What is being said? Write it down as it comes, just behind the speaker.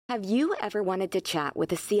Have you ever wanted to chat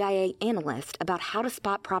with a CIA analyst about how to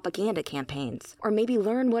spot propaganda campaigns, or maybe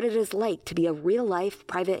learn what it is like to be a real-life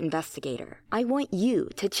private investigator? I want you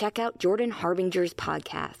to check out Jordan Harbinger's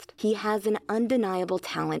podcast. He has an undeniable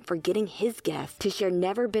talent for getting his guests to share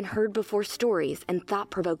never-been-heard-before stories and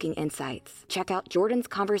thought-provoking insights. Check out Jordan's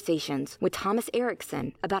conversations with Thomas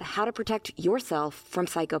Erickson about how to protect yourself from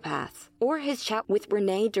psychopaths, or his chat with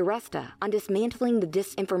Renee DiResta on dismantling the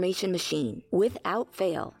disinformation machine. Without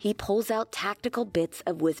fail, he pulls out tactical bits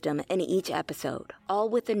of wisdom in each episode, all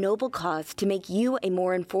with the noble cause to make you a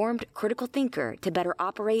more informed, critical thinker to better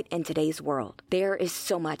operate in today's world. There is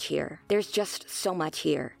so much here. There's just so much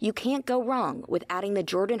here. You can't go wrong with adding the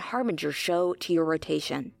Jordan Harbinger Show to your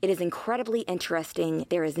rotation. It is incredibly interesting.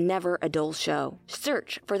 There is never a dull show.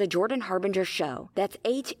 Search for the Jordan Harbinger Show. That's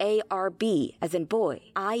HARB as in boy,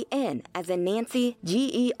 IN as in Nancy,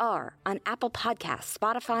 GER on Apple Podcasts,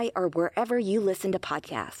 Spotify, or wherever you listen to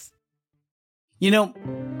podcasts. You know,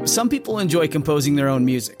 some people enjoy composing their own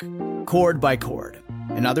music, chord by chord,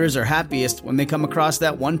 and others are happiest when they come across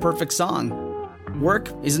that one perfect song. Work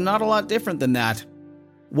is not a lot different than that.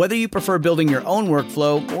 Whether you prefer building your own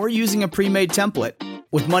workflow or using a pre-made template,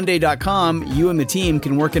 with Monday.com, you and the team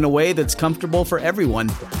can work in a way that's comfortable for everyone.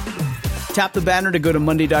 Tap the banner to go to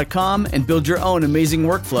Monday.com and build your own amazing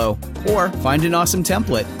workflow, or find an awesome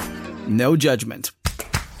template. No judgment.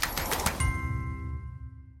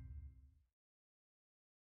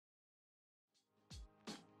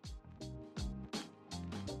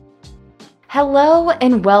 Hello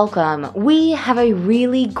and welcome. We have a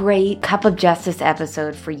really great Cup of Justice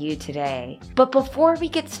episode for you today. But before we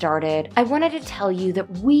get started, I wanted to tell you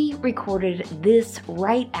that we recorded this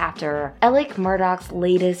right after Alec Murdaugh's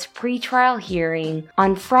latest pretrial hearing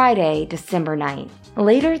on Friday, December 9th.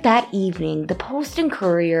 Later that evening, the Post and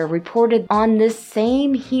Courier reported on this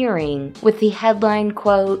same hearing with the headline,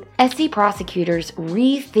 quote, SC prosecutors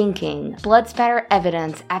rethinking blood spatter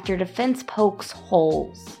evidence after defense pokes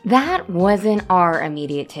holes. That wasn't our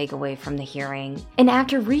immediate takeaway from the hearing. And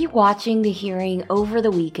after rewatching the hearing over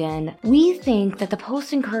the weekend, we think that the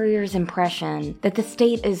Post and Courier's impression that the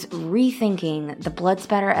state is rethinking the blood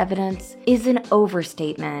spatter evidence is an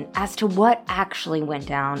overstatement as to what actually went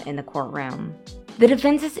down in the courtroom. The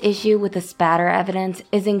defense's issue with the spatter evidence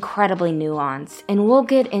is incredibly nuanced, and we'll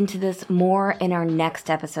get into this more in our next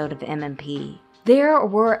episode of MMP. There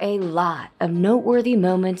were a lot of noteworthy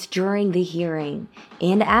moments during the hearing,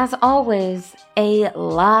 and as always, a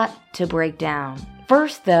lot to break down.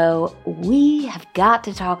 First, though, we have got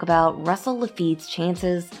to talk about Russell Lafitte's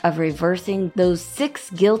chances of reversing those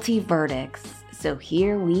 6 guilty verdicts. So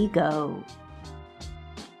here we go.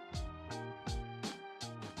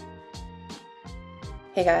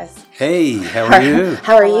 Hey guys. Hey, how are you?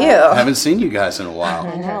 How are you? I haven't seen you guys in a while.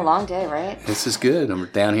 I know, long day, right? This is good. I'm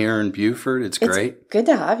down here in Beaufort. It's great. It's good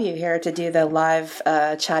to have you here to do the live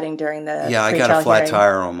chatting during the I got a flat hearing.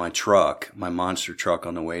 tire on my truck, my monster truck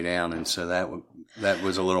on the way down, and so that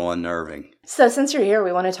was a little unnerving. So since you're here,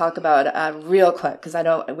 we want to talk about real quick because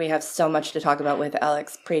we have so much to talk about with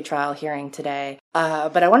Alec's pretrial hearing today.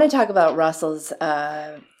 But I want to talk about Russell's.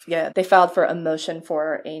 They filed for a motion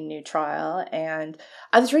for a new trial, and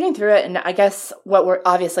I was reading through it, and I guess we're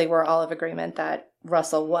all of agreement that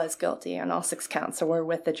Russell was guilty on all 6 counts, so we're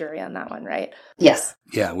with the jury on that one, right? Yes.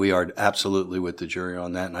 Yeah, we are absolutely with the jury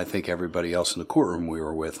on that, and I think everybody else in the courtroom we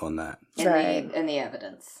were with on that. And the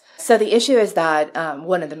evidence. So the issue is that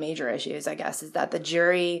one of the major issues, I guess, is that the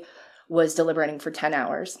jury was deliberating for 10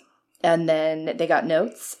 hours, and then they got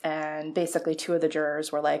notes, and basically 2 of the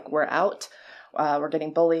jurors were like, we're out. We're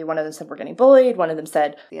getting bullied. One of them said we're getting bullied. One of them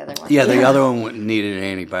said the other one. Yeah, the other one needed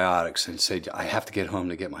antibiotics and said, I have to get home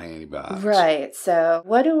to get my antibiotics. Right. So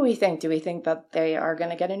what do we think? Do we think that they are going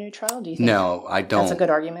to get a new trial? Do you think No, I don't. That's a good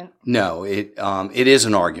argument? No, it is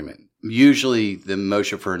an argument. Usually the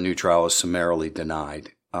motion for a new trial is summarily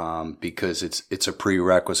denied because it's a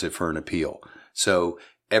prerequisite for an appeal. So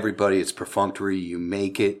everybody, it's perfunctory. You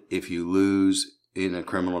make it. If you lose in a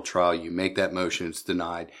criminal trial, you make that motion, it's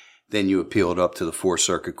denied. Then you appeal it up to the Fourth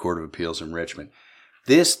Circuit Court of Appeals in Richmond.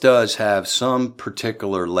 This does have some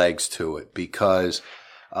particular legs to it because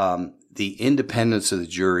the independence of the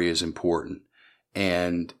jury is important.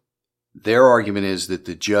 And their argument is that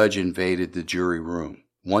the judge invaded the jury room.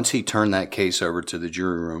 Once he turned that case over to the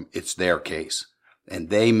jury room, it's their case. And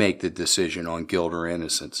they make the decision on guilt or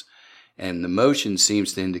innocence. And the motion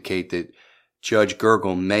seems to indicate that Judge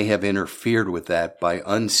Gergel may have interfered with that by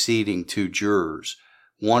unseating 2 jurors,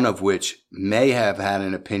 one of which may have had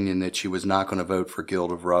an opinion that she was not going to vote for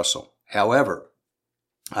guilt of Russell. However,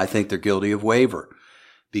 I think they're guilty of waiver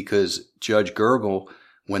because Judge Gergel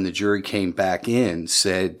when the jury came back in,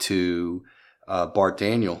 said to Bart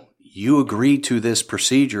Daniel, you agreed to this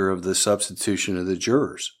procedure of the substitution of the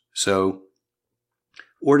jurors. So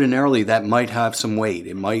ordinarily that might have some weight.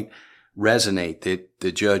 It might resonate that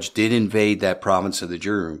the judge did invade that province of the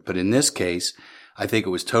jury room. But in this case, I think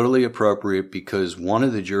it was totally appropriate because one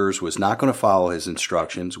of the jurors was not going to follow his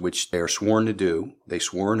instructions, which they are sworn to do. They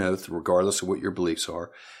swore an oath regardless of what your beliefs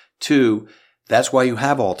are. 2, that's why you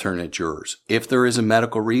have alternate jurors. If there is a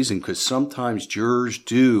medical reason, because sometimes jurors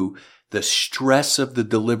do, the stress of the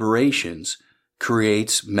deliberations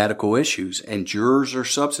creates medical issues and jurors are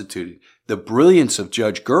substituted. The brilliance of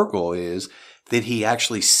Judge Gergel is that he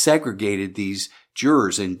actually segregated these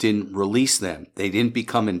jurors and didn't release them. They didn't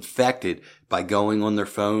become infected by going on their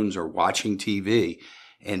phones or watching TV.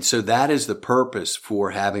 And so that is the purpose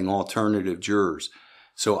for having alternative jurors.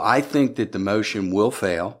 So I think that the motion will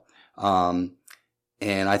fail, and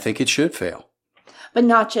I think it should fail. But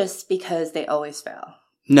not just because they always fail.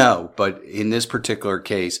 No, but in this particular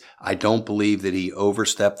case, I don't believe that he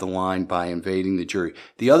overstepped the line by invading the jury.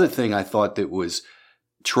 The other thing I thought that was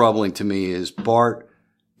troubling to me is Bart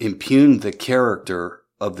impugned the character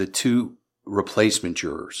of the 2 replacement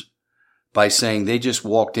jurors by saying they just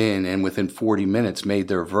walked in and within 40 minutes made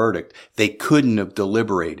their verdict. They couldn't have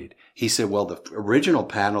deliberated. He said, well, the original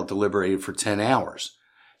panel deliberated for 10 hours.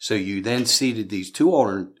 So you then seated these 2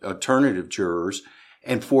 alternative jurors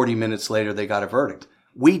and 40 minutes later they got a verdict.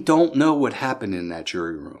 We don't know what happened in that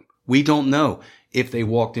jury room. We don't know if they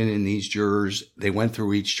walked in and these jurors, they went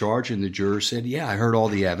through each charge and the jurors said, yeah, I heard all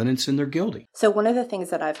the evidence and they're guilty. So one of the things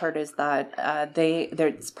that I've heard is that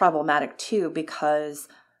it's problematic too because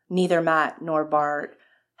neither Matt nor Bart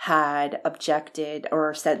had objected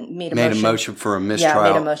or made a motion for a mistrial.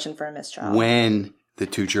 Yeah, made a motion for a mistrial. When the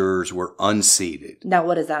 2 jurors were unseated. Now,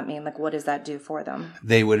 what does that mean? Like, what does that do for them?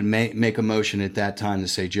 They would make a motion at that time to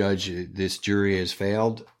say, Judge, this jury has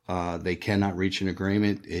failed. They cannot reach an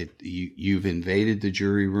agreement. You've invaded the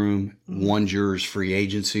jury room. Mm-hmm. One juror's free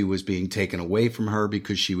agency was being taken away from her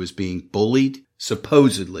because she was being bullied,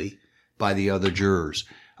 supposedly, by the other jurors.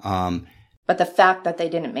 But the fact that they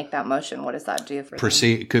didn't make that motion, what does that do for them?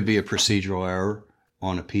 It could be a procedural error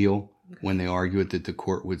on appeal. When they argue it, that the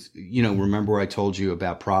court would, remember I told you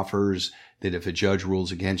about proffers, that if a judge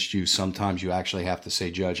rules against you, sometimes you actually have to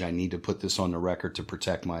say, Judge, I need to put this on the record to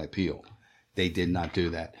protect my appeal. They did not do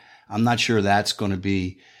that. I'm not sure that's going to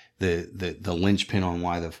be the linchpin on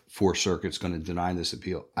why the Fourth Circuit's going to deny this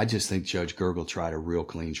appeal. I just think Judge Gergel tried a real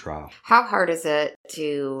clean trial. How hard is it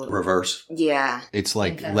to reverse? Yeah. It's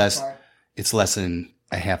like less than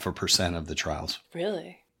 0.5% of the trials.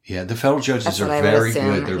 Really? Yeah, the federal judges are very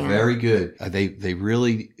good. They're very good.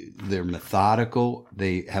 They're methodical.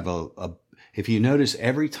 They have if you notice,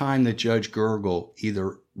 every time that Judge Gergel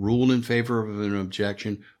either ruled in favor of an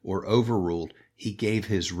objection or overruled, he gave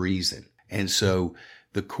his reason. And so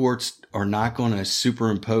the courts are not going to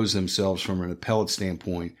superimpose themselves from an appellate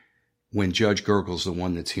standpoint when Judge Gergel's the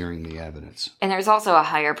one that's hearing the evidence. And there's also a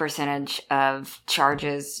higher percentage of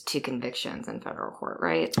charges to convictions in federal court,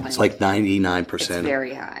 right? It's like 99%. It's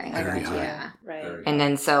very high. Very high. Yeah, right. Very and high.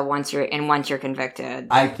 then so once you're convicted.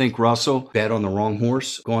 I think Russell bet on the wrong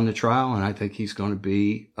horse going to trial, and I think he's going to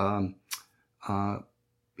be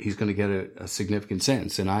he's going to get a significant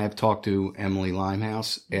sentence. And I have talked to Emily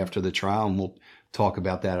Limehouse after the trial, and we'll talk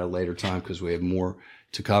about that at a later time because we have more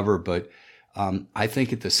to cover. But I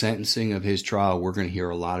think at the sentencing of his trial, we're going to hear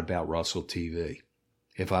a lot about Russell TV.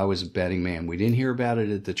 If I was a betting man, we didn't hear about it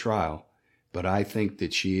at the trial, but I think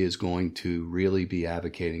that she is going to really be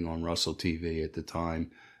advocating on Russell TV at the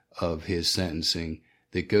time of his sentencing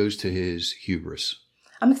that goes to his hubris.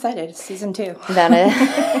 I'm excited. It's season 2. That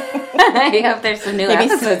is. I hope there's some new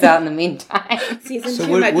episodes out in the meantime. Season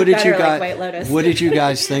 2 might be better, like White Lotus. What did you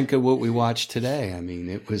guys think of what we watched today? I mean,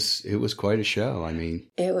 it was quite a show. I mean,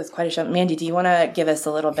 it was quite a show. Mandy, do you want to give us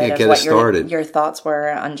a little bit of what your thoughts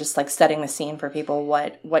were on just like setting the scene for people?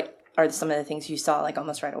 What are some of the things you saw like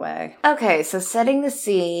almost right away? Okay, so setting the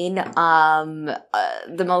scene,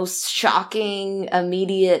 the most shocking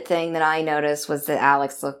immediate thing that I noticed was that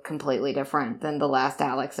Alex looked completely different than the last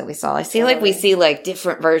Alex that we saw. I feel like we see like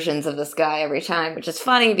different versions of this guy every time, which is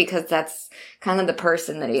funny because that's kind of the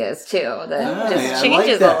person that he is too. That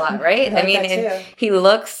changes a lot, right? I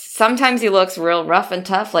mean, sometimes he looks real rough and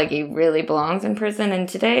tough, like he really belongs in prison, and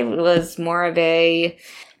today was more of a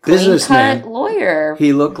Businessman. clean-cut lawyer.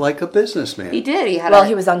 He looked like a businessman. He did. He had Well,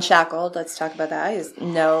 he was unshackled. Let's talk about that. He First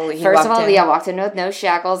of all, walked in. walked in with no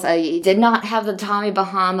shackles. He did not have the Tommy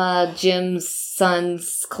Bahama Jim's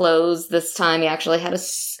son's clothes this time. He actually had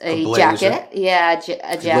a blazer. jacket. Yeah, a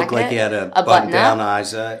jacket. He looked like he had a button-down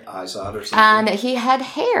izod or something. And he had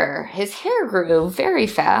hair. His hair grew very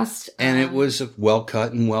fast. And it was well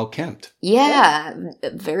cut and well kempt. Yeah,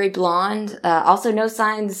 very blonde. Also, no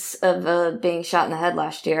signs of being shot in the head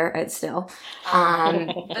last year. Still,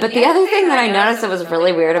 but the other thing that I noticed that was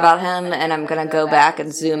really weird about him, and I'm gonna go back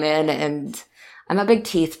and zoom in, and I'm a big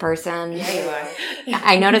teeth person. Yeah, you are.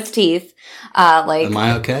 I noticed teeth. Am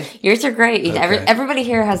I okay? Yours are great. Okay. Everybody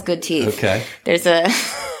here has good teeth. Okay. There's a.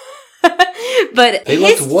 But they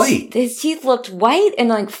looked white. His teeth looked white and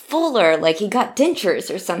like fuller, like he got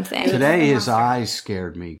dentures or something. Today his eyes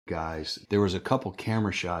scared me, guys. There was a couple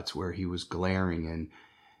camera shots where he was glaring, and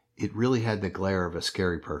it really had the glare of a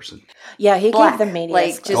scary person. Yeah, he Black, gave the media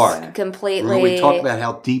like just Dark. completely. Remember we talked about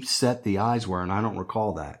how deep set the eyes were, and I don't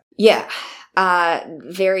recall that. Yeah.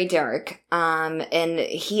 Very dark. And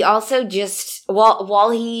he also just,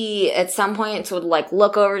 while he at some points would like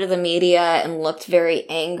look over to the media and looked very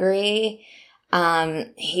angry,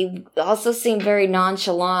 he also seemed very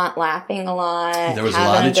nonchalant, laughing a lot. There was a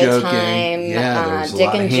lot of joking. Yeah, there was a Dick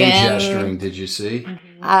lot of and hand Jim, gesturing. Did you see?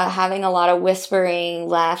 having a lot of whispering,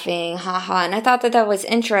 laughing, haha. And I thought that was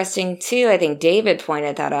interesting too. I think David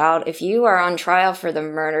pointed that out. If you are on trial for the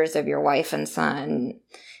murders of your wife and son,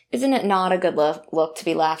 isn't it not a good look to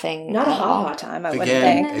be laughing? Not a at all? ha-ha time, I wouldn't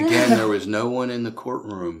think. Again, there was no one in the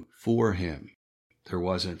courtroom for him. There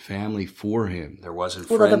wasn't family for him. There wasn't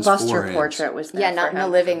friends for him. Well, the Buster portrait was there. Yeah, not for no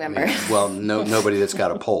him. living member. Well, nobody that's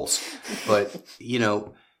got a pulse. But,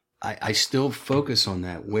 I still focus on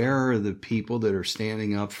that. Where are the people that are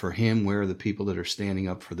standing up for him? Where are the people that are standing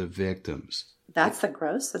up for the victims? That's the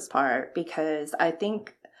grossest part, because I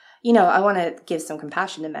think, I want to give some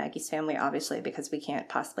compassion to Maggie's family, obviously, because we can't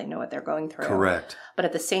possibly know what they're going through. Correct. But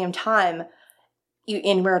at the same time,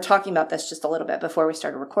 and we were talking about this just a little bit before we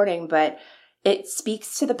started recording, but it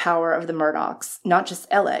speaks to the power of the Murdaughs, not just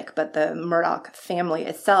Alec, but the Murdaugh family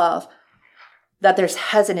itself, that there's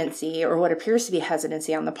hesitancy, or what appears to be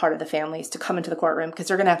hesitancy on the part of the families to come into the courtroom, because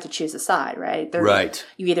they're going to have to choose a side, right? Right.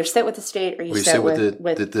 You either sit with the state or you We sit with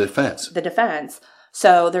the defense. The defense.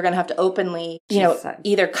 So they're going to have to openly,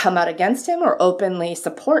 either come out against him or openly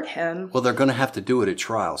support him. Well, they're going to have to do it at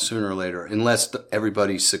trial sooner or later, unless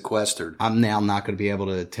everybody's sequestered. I'm now not going to be able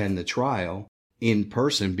to attend the trial in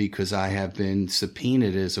person because I have been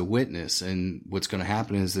subpoenaed as a witness. And what's going to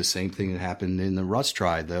happen is the same thing that happened in the Rust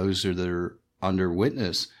trial. Those that are under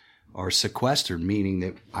witness are sequestered, meaning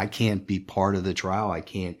that I can't be part of the trial. I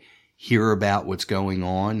can't hear about what's going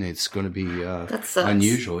on. It's going to be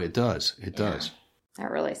unusual. It does. It does. That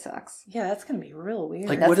really sucks. Yeah, that's going to be real weird.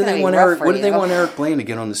 Like, That's what do gonna they be want rough Eric? for What do they you. want Eric Blaine to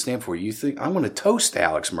get on the stand for? You think I want to toast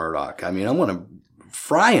Alex Murdaugh? I mean, I want to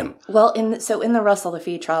fry him. Well, in the Russell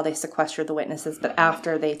Lafayette trial, they sequestered the witnesses, but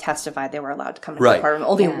after they testified, they were allowed to come into Right. the courtroom.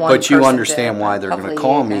 Only one But you person understand did. why they're going to Hopefully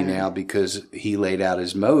call you me can. now, because he laid out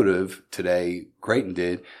his motive today, Creighton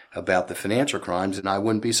did, about the financial crimes. And I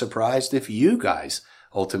wouldn't be surprised if you guys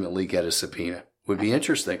ultimately get a subpoena. Would be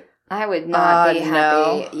interesting. I would not be no.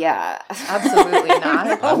 happy. Yeah. Absolutely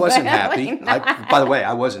not. I wasn't happy. By the way,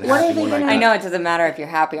 I wasn't What happy are they when gonna- I know it doesn't matter if you're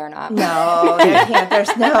happy or not. No, they can't.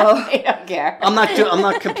 There's no. I don't care. I'm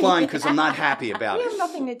not complying because I'm not happy about We it. have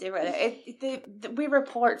nothing to do with it. We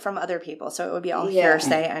report from other people, so it would be all Yeah.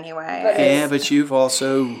 hearsay anyway. But Yeah, but you've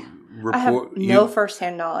also I have report. no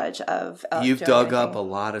firsthand knowledge of You've doing dug anything. up a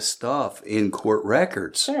lot of stuff in court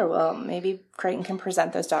records. Sure, well, maybe Creighton can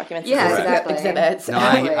present those documents Yeah, as exactly. exhibits. No,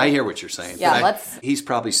 I hear what you're saying. Yeah, But he's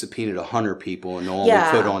probably subpoenaed 100 people and only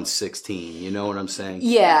Yeah. put on 16. You know what I'm saying?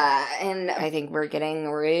 Yeah, and I think we're getting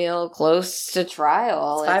real close to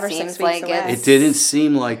trial. It's 5 it or 6 seems weeks like away. It didn't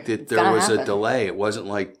seem like that there gonna was a happen. delay. It wasn't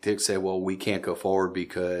like Dick said, well, we can't go forward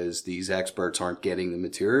because these experts aren't getting the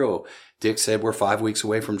material. Dick said, we're 5 weeks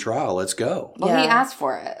away from trial. Let's go. Well, he Yeah. asked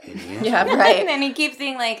for it. Yeah, right. And then he keeps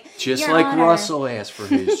being like, Just Your like Honor. Russell asked for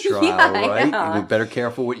his trial, Yeah, I right? know. You better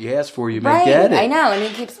careful what you ask for. You may Right, get it. I know, and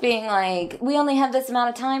he keeps being like, we only have this amount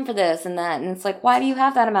of time for this and that, and it's like, why do you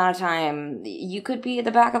have that amount of time? You could be at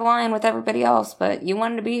the back of the line with everybody else, but you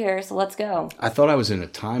wanted to be here, so let's go. I thought I was in a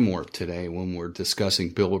time warp today when we're discussing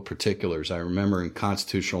bill of particulars. I remember in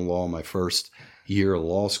constitutional law, my first year of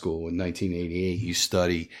law school in 1988, you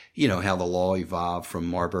study, how the law evolved from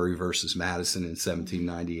Marbury versus Madison in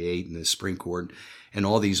 1798 and the Supreme Court and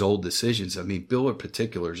all these old decisions. I mean, bill of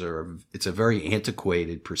particulars it's a very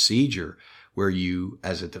antiquated procedure where you,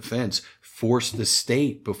 as a defense, force the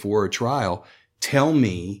state before a trial tell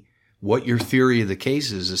me what your theory of the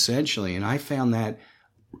case is, essentially. And I found that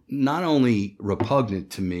not only repugnant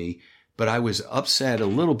to me, but I was upset a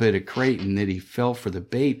little bit at Creighton that he fell for the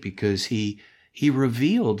bait, because he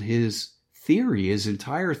revealed his theory, his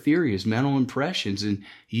entire theory, his mental impressions, and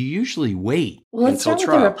you usually wait Well, let's until start with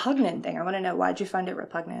trial. the repugnant thing. I want to know, why'd you find it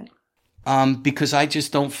repugnant? Because I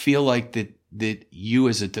just don't feel like that you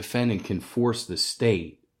as a defendant can force the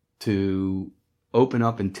state to open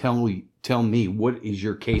up and tell me what is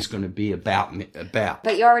your case going to be about.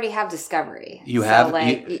 But you already have discovery. You So, have,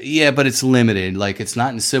 like, yeah, but it's limited. Like, it's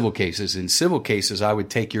not in civil cases. In civil cases, I would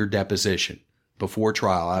take your deposition before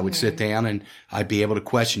trial. I would sit down and I'd be able to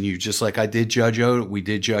question you, just like I did Judge Odom. We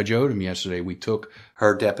did Judge Odom yesterday. We took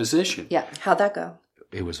her deposition. Yeah. How'd that go?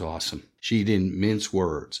 It was awesome. She didn't mince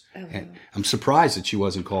words. And I'm surprised that she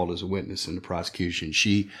wasn't called as a witness in the prosecution.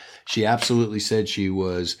 She absolutely said she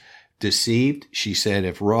was deceived. She said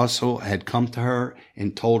if Russell had come to her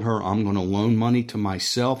and told her, I'm going to loan money to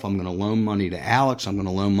myself, I'm going to loan money to Alex, I'm going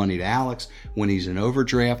to loan money to Alex when he's in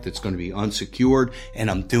overdraft, it's going to be unsecured, and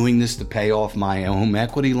I'm doing this to pay off my home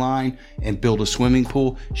equity line and build a swimming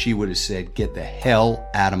pool, she would have said, get the hell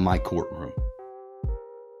out of my courtroom.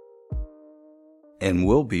 And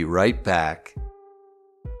we'll be right back.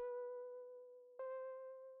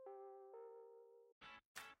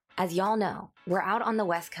 As y'all know, we're out on the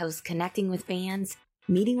West Coast connecting with fans,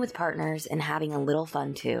 meeting with partners, and having a little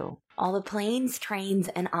fun too. All the planes, trains,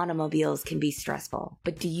 and automobiles can be stressful,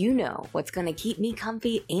 but do you know what's going to keep me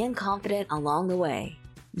comfy and confident along the way?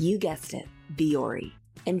 You guessed it, Vuori.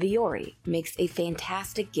 And Vuori makes a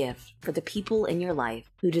fantastic gift for the people in your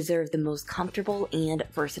life who deserve the most comfortable and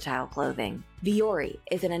versatile clothing. Vuori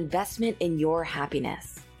is an investment in your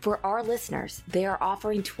happiness. For our listeners, they are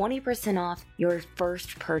offering 20% off your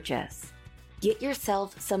first purchase. Get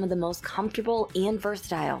yourself some of the most comfortable and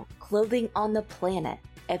versatile clothing on the planet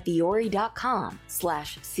at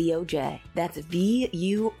vuori.com/COJ. That's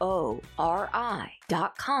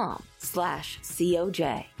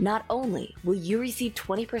VUORI.com/COJ. Not only will you receive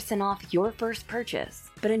 20% off your first purchase,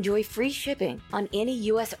 but enjoy free shipping on any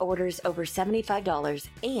U.S. orders over $75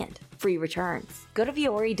 and free returns. Go to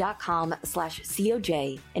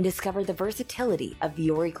vuori.com/COJ and discover the versatility of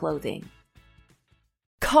Vuori clothing.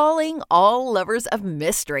 Calling all lovers of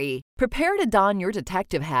mystery. Prepare to don your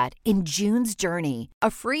detective hat in June's Journey,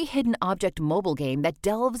 a free hidden object mobile game that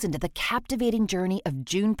delves into the captivating journey of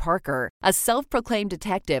June Parker, a self-proclaimed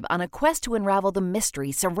detective on a quest to unravel the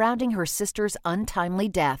mystery surrounding her sister's untimely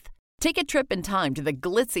death. Take a trip in time to the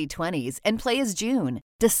glitzy 20s and play as June,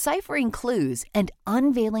 deciphering clues and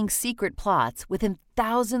unveiling secret plots within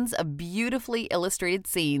thousands of beautifully illustrated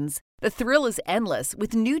scenes. The thrill is endless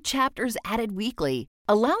with new chapters added weekly,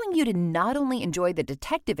 allowing you to not only enjoy the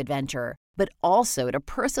detective adventure, but also to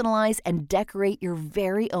personalize and decorate your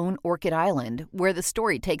very own Orchid Island where the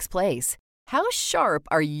story takes place. How sharp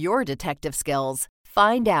are your detective skills?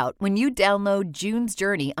 Find out when you download June's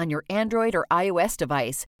Journey on your Android or iOS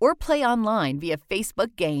device or play online via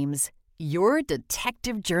Facebook Games. Your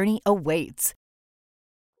detective journey awaits.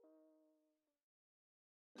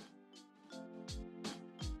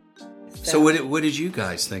 So what did you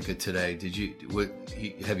guys think of today?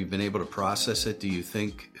 Have you been able to process it? Do you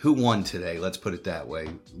think, who won today? Let's put it that way.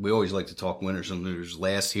 We always like to talk winners and losers.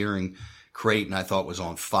 Last hearing, Creighton, I thought, was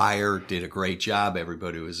on fire, did a great job.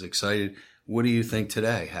 Everybody was excited. What do you think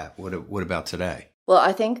today, Hap? What about today? Well,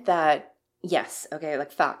 I think that, yes, okay,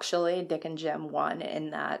 like factually, Dick and Jim won in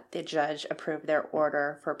that the judge approved their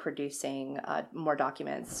order for producing more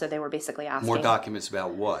documents. So they were basically asking... More documents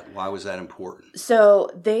about what? Why was that important? So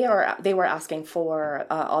they were asking for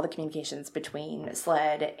all the communications between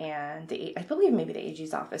SLED and I believe maybe the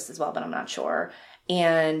AG's office as well, but I'm not sure.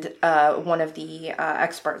 And one of the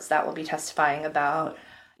experts that will be testifying about...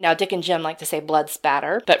 Now, Dick and Jim like to say blood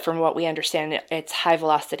spatter, but from what we understand, it's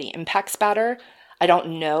high-velocity impact spatter. I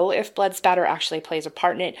don't know if blood spatter actually plays a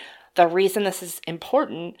part in it. The reason this is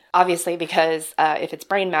important, obviously, because if it's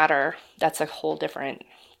brain matter, that's a whole different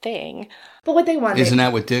thing. But what they wanted... Isn't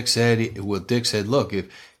that what Dick said? Well, Dick said, look,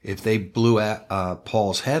 if they blew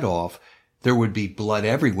Paul's head off, there would be blood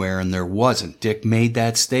everywhere, and there wasn't. Dick made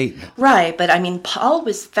that statement. Right, but I mean, Paul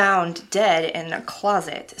was found dead in a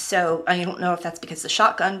closet, so I don't know if that's because the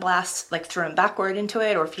shotgun blast threw him backward into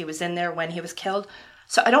it, or if he was in there when he was killed.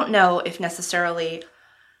 So I don't know if necessarily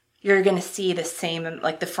you're going to see the same,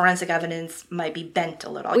 like the forensic evidence might be bent a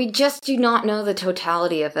little. We just do not know the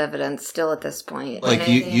totality of evidence still at this point. Like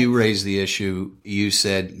you raised the issue, you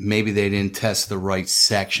said maybe they didn't test the right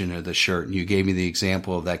section of the shirt. And you gave me the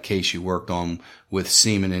example of that case you worked on with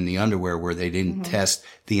semen in the underwear where they didn't test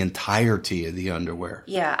the entirety of the underwear.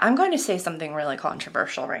 Yeah, I'm going to say something really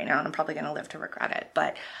controversial right now, and I'm probably going to live to regret it.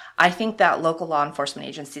 But I think that local law enforcement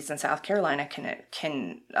agencies in South Carolina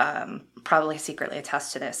can probably secretly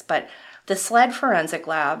attest to this. But the SLED forensic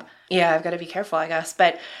lab, yeah, I've got to be careful, I guess.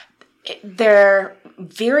 But they're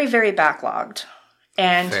very, very backlogged.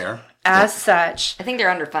 And Fair. as such, I think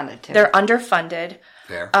they're underfunded too. they're underfunded.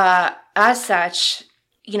 Fair. As such,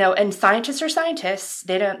 you know, and scientists are scientists.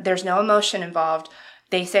 There's no emotion involved.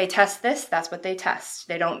 They say test this, that's what they test.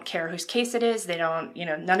 They don't care whose case it is. They don't, you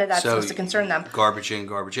know, none of that's supposed to concern them. Garbage in,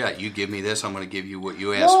 garbage out. You give me this, I'm going to give you what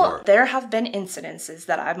you asked for. There have been incidences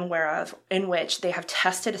that I'm aware of in which they have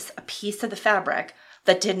tested a piece of the fabric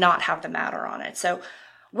that did not have the matter on it. So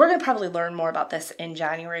we're going to probably learn more about this in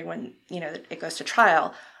January when, you know, it goes to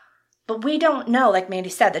trial. But we don't know, like Mandy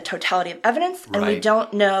said, the totality of evidence, and we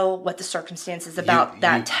don't know what the circumstances about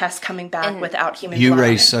that test coming back without human blood. You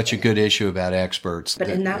raised such a good issue about experts. But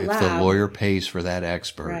in that if lab, the lawyer pays for that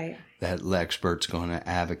expert, that expert's going to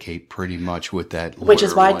advocate pretty much with that lawyer. Which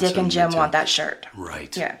is why Dick and Jim want that shirt.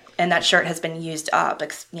 Right. Yeah. And that shirt has been used up,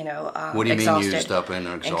 you know, what do you exhausted mean used up and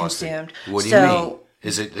exhausted? And consumed. What do you mean?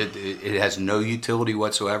 Is it has no utility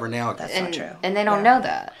whatsoever now? That's not true. And they don't know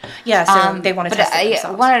that. Yeah, so they want to test it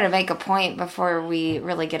themselves. I wanted to make a point before we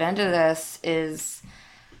really get into this is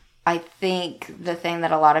I think the thing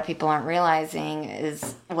that a lot of people aren't realizing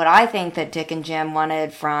is what I think that Dick and Jim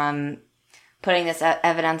wanted from putting this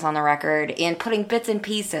evidence on the record and putting bits and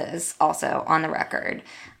pieces also on the record.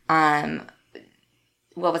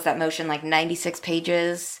 What was that motion, like 96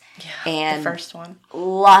 pages? Yeah, and the first one.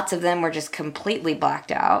 Lots of them were just completely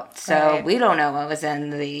blacked out. So we don't know what was in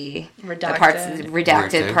the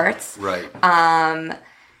redacted parts. Right.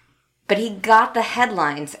 But he got the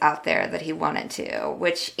headlines out there that he wanted to,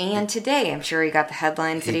 and today I'm sure he got the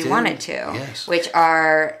headlines that he wanted to, yes. which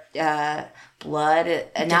are blood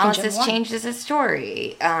analysis changes his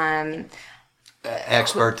story.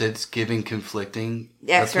 Expert that's giving conflicting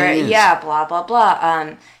opinions. Yeah, blah, blah,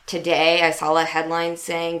 blah. Today, I saw a headline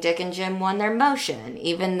saying Dick and Jim won their motion,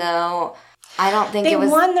 even though I don't think they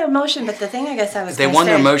won their motion, but the thing I guess I was they won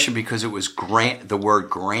their motion because it was the word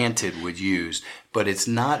granted was used, but it's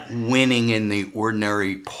not winning in the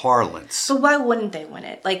ordinary parlance. So why wouldn't they win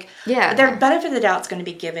it? Like, their benefit of the doubt is going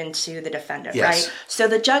to be given to the defendant, right? So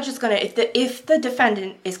the judge is going to, if the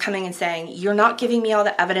defendant is coming and saying, you're not giving me all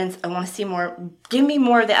the evidence, I want to see more, give me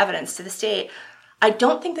more of the evidence to the state, I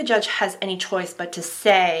don't think the judge has any choice but to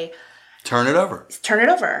say, turn it over.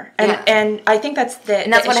 And I think that's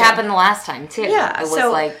and that's what happened the last time, too. Yeah. It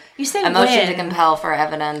was like you say a motion to compel for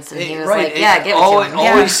evidence, and he was like, give it to him.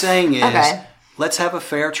 All he's saying is, let's have a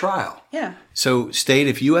fair trial. Yeah. So, state,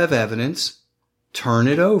 if you have evidence, turn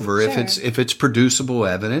it over. Sure. If it's producible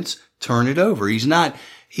evidence, turn it over. He's not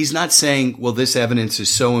saying, well, this evidence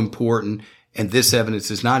is so important and this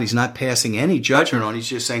evidence is not. He's not passing any judgment on it. He's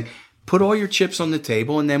just saying, put all your chips on the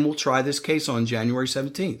table and then we'll try this case on January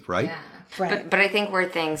 17th, right? Yeah. Right. But I think where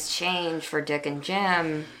things change for Dick and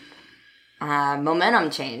Jim, momentum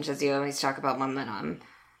changed, as you always talk about momentum.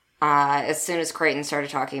 As soon as Creighton started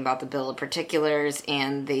talking about the bill of particulars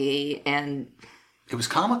and it was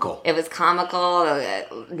comical. It was comical.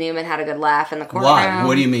 Newman had a good laugh in the courtroom. Why?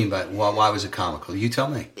 What do you mean by why was it comical? You tell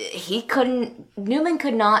me. Newman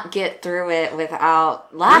could not get through it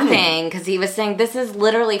without laughing because he was saying this is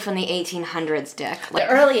literally from the 1800s, Dick. Like,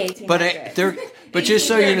 the early 1800s. But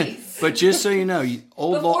just so you know,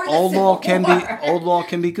 old law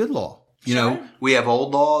can be good law. You know, we have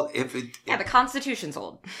old law. The Constitution's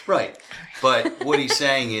old. Right. But what he's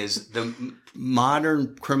saying is the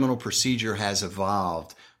modern criminal procedure has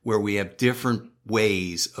evolved where we have different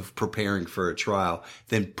ways of preparing for a trial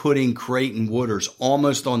than putting Creighton Wooders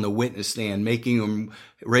almost on the witness stand, making him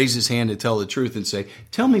raise his hand to tell the truth and say,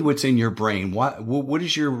 tell me what's in your brain. What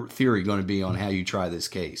is your theory going to be on how you try this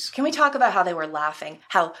case? Can we talk about how they were laughing?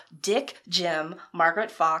 How Dick, Jim,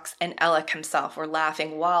 Margaret Fox, and Alec himself were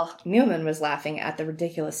laughing while Newman was laughing at the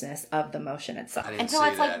ridiculousness of the motion itself. And so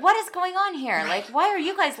it's like, what is going on here? Like, why are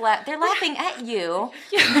you guys they're laughing at you.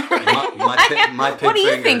 What do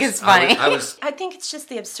you think is funny? I think it's just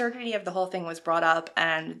the absurdity of the whole thing was brought up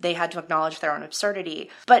and they had to acknowledge their own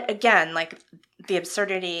absurdity. But again, like the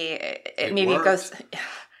absurdity, it goes,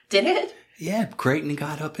 did it? Yeah, Creighton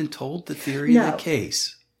got up and told the theory of the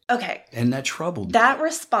case. Okay. And that troubled me. That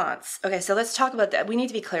response. Okay, so let's talk about that. We need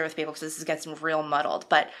to be clear with people because this is getting real muddled.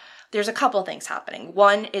 But there's a couple of things happening.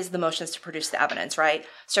 One is the motions to produce the evidence, right?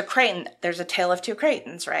 So Creighton, there's a tale of two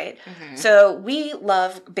Creightons, right? Mm-hmm. So we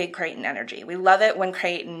love big Creighton energy. We love it when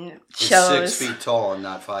Creighton shows... 6 feet tall and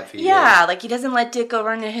not 5 feet. Yeah, like he doesn't let Dick go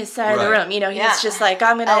run to his side of the room. You know, he's just like,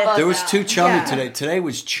 I'm going to... There was too chummy today. Today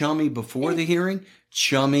was chummy before the hearing,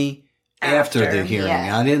 chummy after the hearing.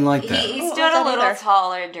 Yeah. I didn't like that. He stood a little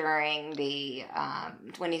taller during the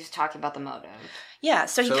when he was talking about the motive. Yeah,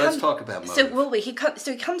 so let's talk about motive. So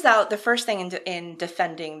he comes out the first thing in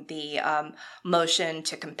defending the motion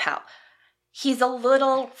to compel. He's a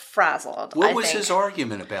little frazzled. What was his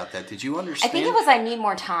argument about that? Did you understand? I think it was I need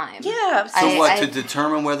more time. Yeah. So to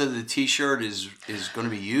determine whether the T-shirt is going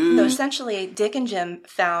to be used? No, essentially, Dick and Jim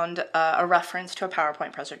found a reference to a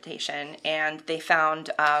PowerPoint presentation, and they found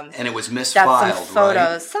and it was misfiled, some photos,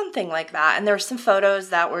 right? something like that. And there were some photos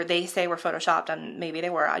that they say were photoshopped, and maybe they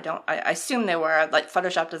were. I assume they were. Like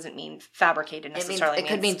Photoshop doesn't mean fabricated necessarily. It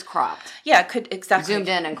could mean cropped. Yeah, it could exactly zoomed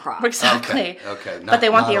in and cropped. Exactly. Okay. But they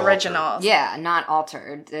want the original. Yeah, not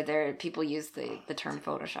altered. People use the term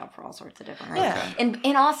Photoshop for all sorts of different reasons. Yeah.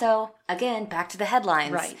 And also, again, back to the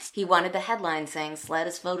headlines. Right. He wanted the headline saying SLED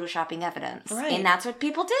is photoshopping evidence. Right. And that's what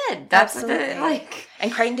people did. That's Absolutely. like.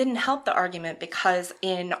 And Creighton didn't help the argument because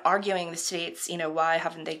in arguing the states, why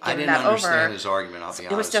haven't they given that over? I didn't understand his argument, I'll be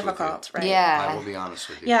honest. It was difficult, right? Yeah. I will be honest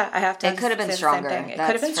with you. Yeah, I have to. It could have been stronger. It could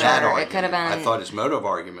have been stronger. That It could have been. I thought his motive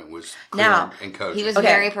argument was clear and cogent. He was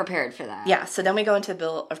very prepared for that. Yeah, so then we go into the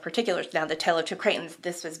Bill of Particulars. Now, the tale of two Creightons,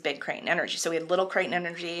 this was big Creighton energy. So we had little Creighton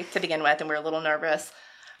energy to begin with, and we were a little nervous.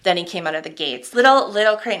 Then he came out of the gates.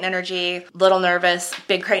 Little Creighton energy, little nervous.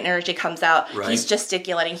 Big Creighton energy comes out. Right. He's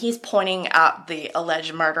gesticulating. He's pointing at the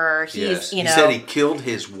alleged murderer. He's, He said he killed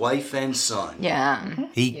his wife and son. Yeah. Mm-hmm.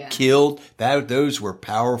 He killed. Those were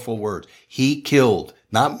powerful words. He killed,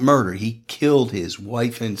 not murder. He killed his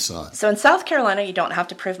wife and son. So in South Carolina, you don't have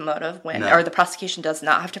to prove motive or the prosecution does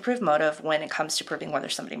not have to prove motive when it comes to proving whether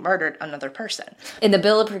somebody murdered another person. In the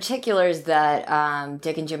Bill of Particulars that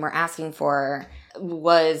Dick and Jim were asking for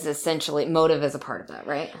was essentially motive as a part of that,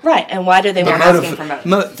 right? Right. And why do they want asking for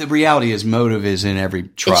motive? The reality is motive is in every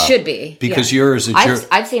trial. It should be. Because you're as a juror.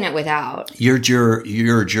 I've seen it without. You're a juror,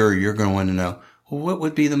 you're going to want to know, well, what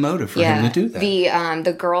would be the motive for him to do that?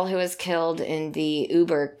 The girl who was killed in the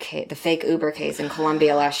Uber case, the fake Uber case in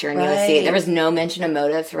Columbia last year in USC, there was no mention of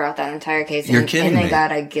motive throughout that entire case. You're kidding me. And they me.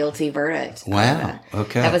 got a guilty verdict. Wow.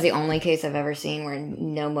 Okay. That was the only case I've ever seen where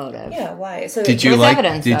no motive. Yeah, why? So did you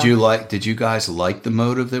guys like the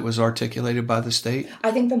motive that was articulated by the state?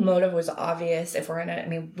 I think the motive was obvious. If we're in it, I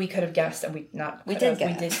mean, we could have guessed, and we didn't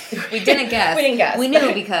guess. We didn't guess. We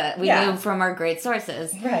knew because we knew from our great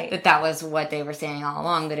sources that was what they were saying all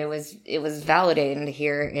along. But it was validating to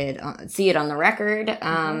hear it, see it on the record.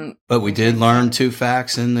 But we did learn two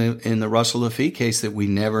facts in the Russell Laffitte case that we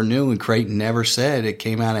never knew, and Creighton never said. It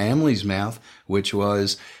came out of Emily's mouth, which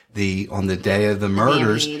was on the day of the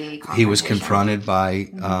murders, he was confronted by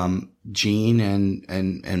Gene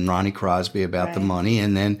and Ronnie Crosby about the money,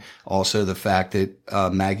 and then also the fact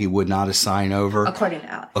that Maggie would not assign over, according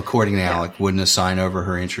to Alec, wouldn't assign over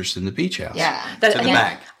her interest in the beach house. Yeah, to the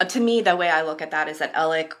bank. To me, the way I look at that is that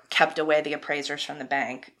Alec kept away the appraisers from the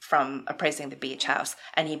bank from appraising the beach house,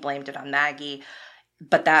 and he blamed it on Maggie.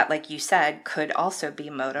 But that, like you said, could also be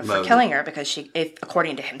motive for killing her because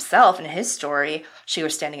according to himself and his story, she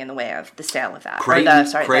was standing in the way of the sale of that, Creighton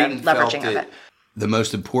the leveraging of it. The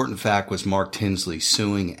most important fact was Mark Tinsley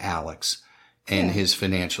suing Alex, and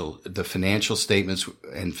the financial statements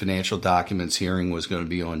and financial documents hearing was going to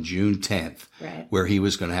be on June 10th, where he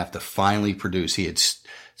was going to have to finally produce. He had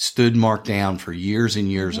stood Mark down for years and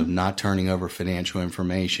years of not turning over financial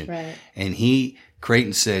information, and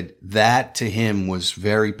Creighton said that to him was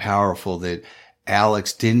very powerful, that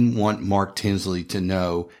Alex didn't want Mark Tinsley to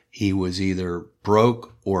know he was either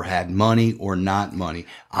broke or had money or not money.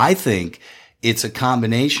 I think it's a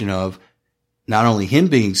combination of not only him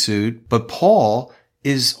being sued, but Paul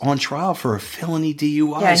is on trial for a felony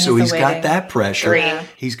DUI. So he's got that pressure.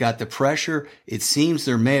 He's got the pressure. It seems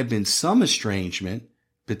there may have been some estrangement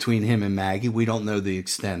between him and Maggie. We don't know the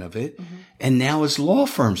extent of it. And now his law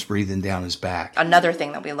firm's breathing down his back. Another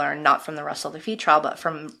thing that we learned, not from the Russell Laffitte trial, but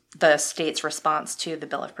from the state's response to the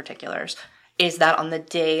Bill of Particulars, is that on the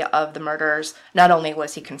day of the murders, not only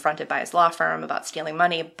was he confronted by his law firm about stealing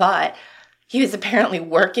money, but he was apparently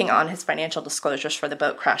working on his financial disclosures for the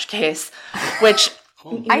boat crash case, which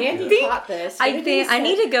Mandy caught this. I think I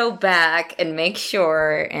need to go back and make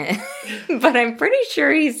sure, but I'm pretty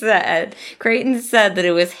sure Creighton said that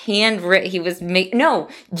it was handwritten. No,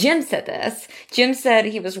 Jim said this. Jim said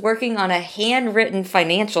he was working on a handwritten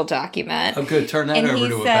financial document. Oh, good. Turn that over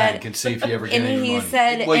to a bank and see if you ever get any money.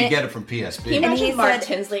 You get it from PSB. Imagine Mark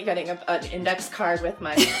Tinsley getting an index card with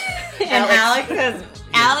money. And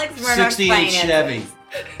Alex Murdoch's 68 finances. Chevy.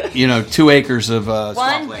 2 acres of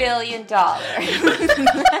 $1 billion. Gazillion dollars.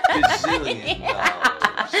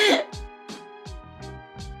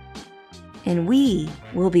 And we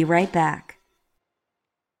will be right back.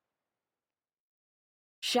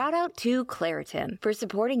 Shout out to Claritin for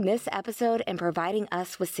supporting this episode and providing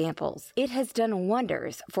us with samples. It has done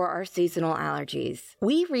wonders for our seasonal allergies.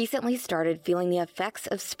 We recently started feeling the effects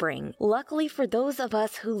of spring. Luckily for those of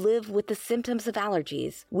us who live with the symptoms of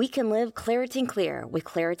allergies, we can live Claritin Clear with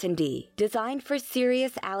Claritin D. Designed for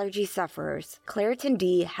serious allergy sufferers, Claritin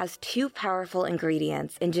D has 2 powerful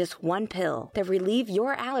ingredients in just 1 pill that relieve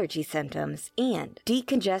your allergy symptoms and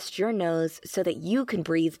decongest your nose so that you can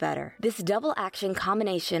breathe better. This double-action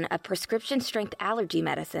combination of prescription-strength allergy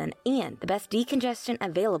medicine and the best decongestion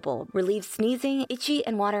available relieves sneezing, itchy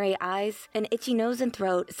and watery eyes, an itchy nose and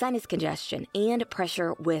throat, sinus congestion, and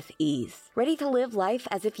pressure with ease. Ready to live life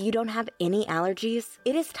as if you don't have any allergies?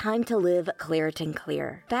 It is time to live Claritin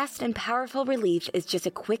Clear. Fast and powerful relief is just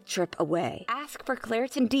a quick trip away. Ask for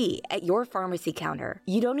Claritin D at your pharmacy counter.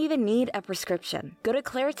 You don't even need a prescription. Go to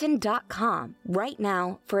Claritin.com right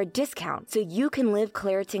now for a discount so you can live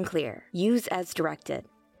Claritin Clear. Use as directed.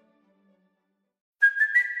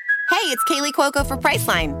 Hey, it's Kaylee Cuoco for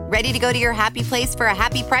Priceline. Ready to go to your happy place for a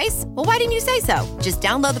happy price? Well, why didn't you say so? Just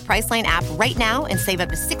download the Priceline app right now and save up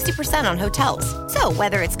to 60% on hotels. So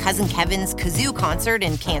whether it's Cousin Kevin's Kazoo Concert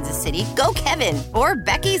in Kansas City, go Kevin, or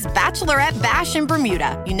Becky's Bachelorette Bash in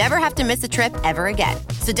Bermuda, you never have to miss a trip ever again.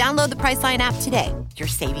 So download the Priceline app today. Your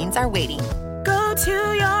savings are waiting. Go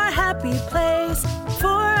to your happy place for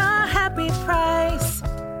a happy price.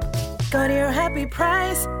 Go to your happy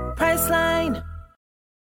price, Priceline.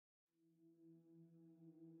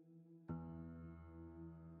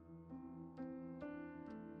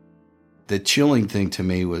 The chilling thing to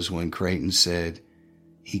me was when Creighton said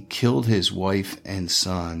he killed his wife and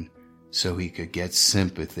son so he could get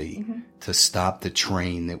sympathy to stop the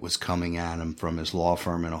train that was coming at him from his law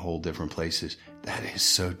firm in a whole different places. That is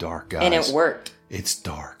so dark, guys. And it worked. It's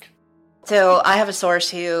dark. So I have a source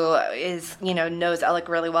who is, knows Alec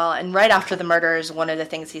really well. And right after the murders, one of the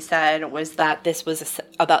things he said was that this was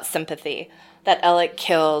about sympathy. That Alec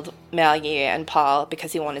killed Maggie and Paul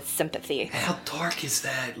because he wanted sympathy. How dark is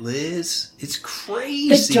that, Liz? It's crazy.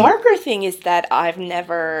 The darker thing is that I've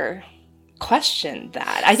never questioned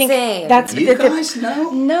that. I think Same. that's you guys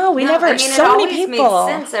know? No, we never. I mean, so many always people.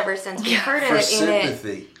 made sense ever since we heard For it.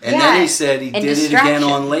 sympathy. And then he said he And did it again distraction.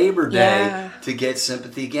 on Labor Day Yeah. to get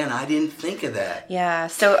sympathy again. I didn't think of that. Yeah,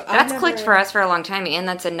 so That's clicked for us for a long time, and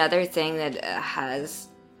that's another thing that has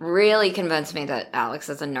really convinced me that Alex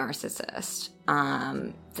is a narcissist,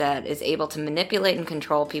 that is able to manipulate and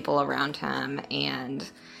control people around him and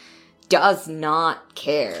does not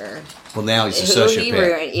care. Well, now he's a Who he sociopath.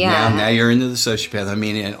 ruined, yeah. Now you're into the sociopath. I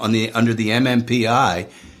mean, under the MMPI,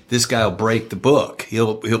 this guy will break the book.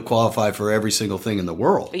 He'll qualify for every single thing in the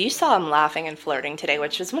world. you saw him laughing and flirting today,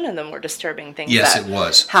 which was one of the more disturbing things. Yes, that it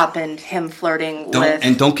was. happened. Him flirting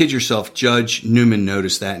with. Don't kid yourself. Judge Newman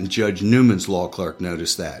noticed that, and Judge Newman's law clerk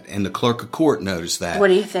noticed that, and the clerk of court noticed that. What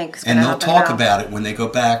do you think's And gonna they'll happen talk now? about it when they go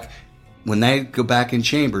back. When they go back in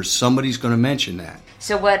chambers, somebody's going to mention that.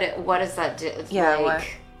 So what does that do? Yeah, like, what?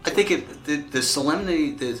 I think the solemnity,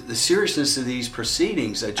 the seriousness of these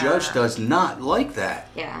proceedings, a judge does not like that.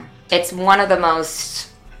 Yeah. It's one of the most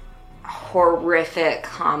horrific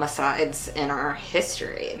homicides in our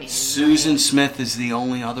history. I mean, Susan Smith is the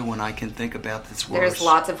only other one I can think about that's worse. there's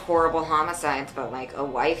lots of horrible homicides, but like a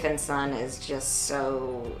wife and son is just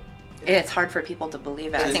so... It's hard for people to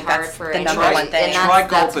believe it. I It's think hard that's for the and number try- one thing. and Try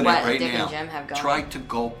that's gulping what it right Dick now. and Jim have going. Try to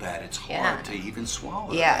gulp that. It's hard Yeah. to even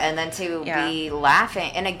swallow. Yeah, that. and then to Yeah. be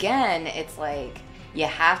laughing. And again, it's like you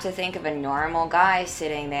have to think of a normal guy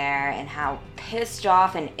sitting there and how pissed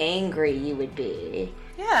off and angry you would be.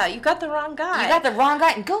 Yeah, you got the wrong guy. You got the wrong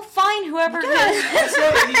guy, and go find whoever it is.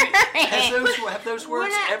 Have those words We're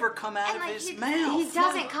not- ever come out and, of like, his he mouth?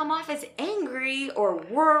 doesn't come off as angry or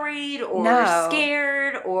worried or No.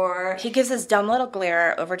 scared or... He gives his dumb little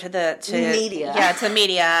glare over to Media. Yeah, to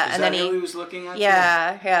media, Is and that then who he he. was looking at?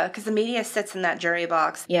 Yeah, because the media sits in that jury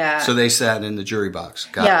box. Yeah. So they sat in the jury box.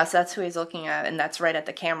 Got Yeah, it. so that's who he's looking at, and that's right at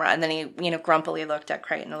the camera. And then he, grumpily looked at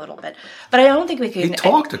Creighton a little bit. But I don't think we could. He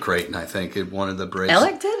talked to Creighton, I think, at one of the breaks. Alex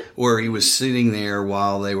Alec did? Where he was sitting there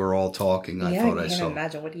while they were all talking. I thought I saw.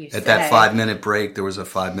 Imagine. What do you say? At that 5-minute break, there was a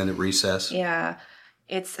 5-minute recess. Yeah.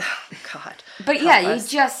 It's, God. But yeah, you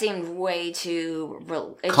just seemed way too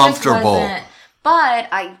comfortable. But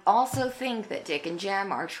I also think that Dick and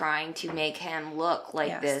Jim are trying to make him look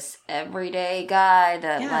like this everyday guy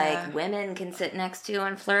that like women can sit next to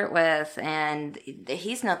and flirt with, and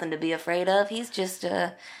he's nothing to be afraid of. He's just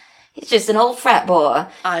an old frat boy.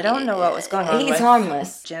 I don't know what was going on. He's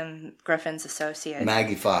harmless. Jim Griffin's associate,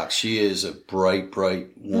 Maggie Fox. She is a bright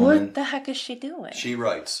woman. What the heck is she doing? She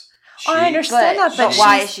writes. I understand that, but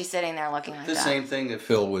why is she sitting there looking like that? The same thing that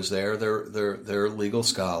Phil was there. They're legal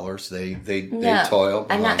scholars. They No, toil.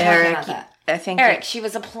 I'm not talking about that. I think Eric, she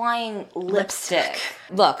was applying lipstick.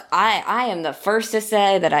 Look, I am the first to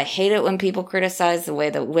say that I hate it when people criticize the way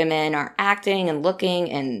that women are acting and looking,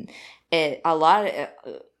 and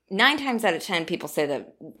 9 times out of 10 people say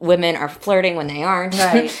that women are flirting when they aren't.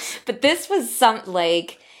 Right. But this was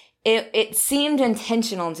It seemed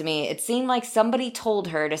intentional to me. It seemed like somebody told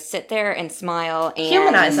her to sit there and smile and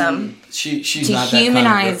humanize them. She's to not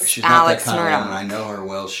humanize that she's not Alex that kind of Murdaugh. woman. I know her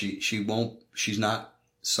well. She won't. She's not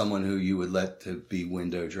someone who you would let to be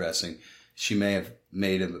window dressing. She may have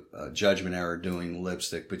made a judgment error doing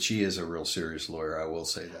lipstick, but she is a real serious lawyer. I will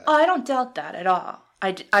say that. Oh, I don't doubt that at all.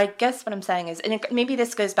 I guess what I'm saying is, and maybe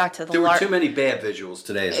this goes back to the... There were too many bad visuals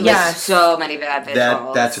today. Yeah, so many bad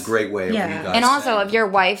visuals. That's a great way of you guys And also, saying. if your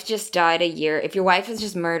wife just died if your wife was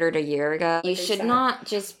just murdered a year ago, you should not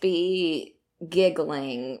just be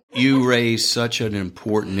giggling. You raise such an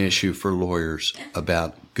important issue for lawyers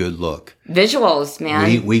about good look. Visuals,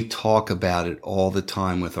 man. We talk about it all the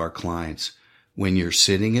time with our clients. When you're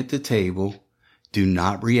sitting at the table, do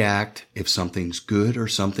not react if something's good or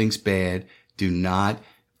something's bad. Do not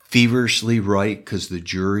feverishly write, because the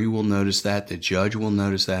jury will notice that. The judge will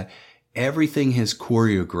notice that. Everything is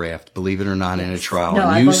choreographed, believe it or not, in a trial. No,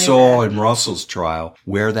 and you saw in Russell's trial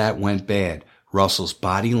where that went bad. Russell's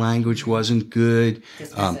body language wasn't good.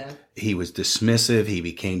 He was dismissive. He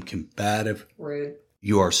became combative. Rude.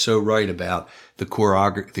 You are so right about the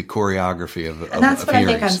choreography of And that's what hearings.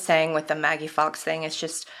 I think I'm saying with the Maggie Fox thing. It's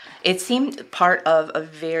just, it seemed part of a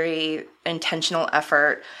very intentional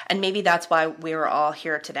effort. And maybe that's why we were all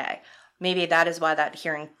here today. Maybe that is why that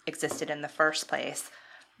hearing existed in the first place,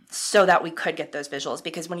 so that we could get those visuals.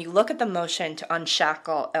 Because when you look at the motion to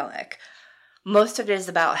unshackle Alec, most of it is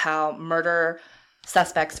about how murder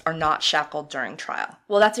suspects are not shackled during trial.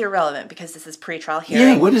 Well, that's irrelevant because this is pretrial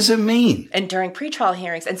hearing. Yeah, what does it mean? And during pretrial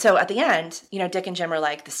hearings. And so at the end, Dick and Jim are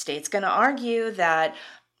like, the state's going to argue that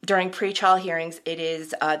during pretrial hearings, it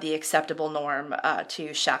is the acceptable norm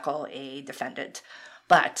to shackle a defendant.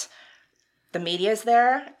 But the media is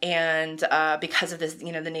there, and because of this,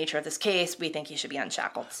 the nature of this case, we think he should be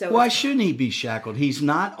unshackled. So why shouldn't he be shackled? He's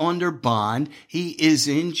not under bond. He is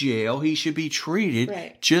in jail. He should be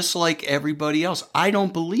treated just like everybody else. I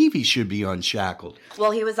don't believe he should be unshackled.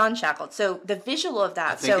 Well, he was unshackled. So the visual of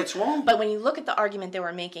that. I think it's wrong. But when you look at the argument they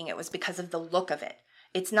were making, it was because of the look of it.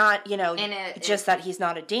 It's not, just that he's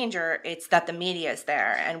not a danger. It's that the media is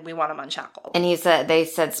there and we want him unshackled. And they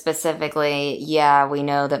said specifically, yeah, we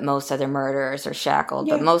know that most other murderers are shackled,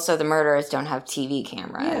 but most of the murderers don't have TV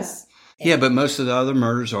cameras. Yeah, but most of the other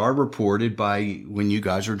murders are reported by, when you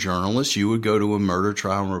guys are journalists, you would go to a murder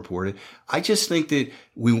trial and report it. I just think that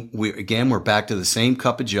we're back to the same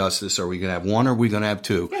cup of justice. Are we going to have one or are we going to have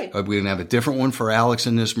two? Right. Are we going to have a different one for Alex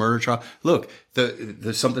in this murder trial? Look,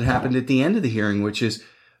 there's something happened at the end of the hearing, which is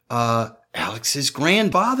Alex's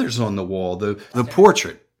grandfather's on the wall, the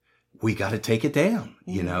portrait. We got to take it down.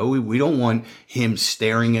 We don't want him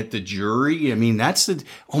staring at the jury. I mean, that's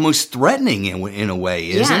almost threatening in a way,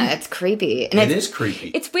 isn't it? Yeah, it's creepy. And it is creepy.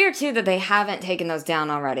 It's weird, too, that they haven't taken those down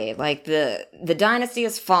already. Like, the dynasty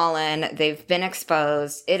has fallen. They've been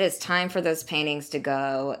exposed. It is time for those paintings to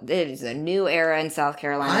go. It is a new era in South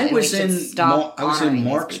Carolina. I was in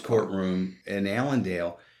Mark's courtroom in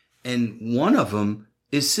Allendale, and one of them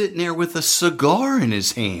is sitting there with a cigar in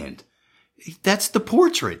his hand. That's the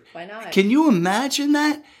portrait. Why not? Can you imagine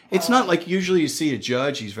that? It's not like usually you see a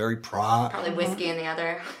judge, he's very probably whiskey in the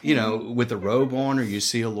other. With a robe on, or you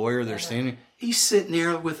see a lawyer, they're standing. He's sitting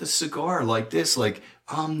there with a cigar like this, like,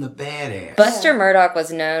 I'm the badass. Buster Murdaugh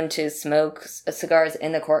was known to smoke cigars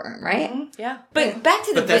in the courtroom, right? Mm-hmm. Yeah. But back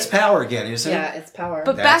to But that's power again, isn't it? Yeah, it's power.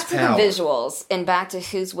 But That's back to power. the visuals and back to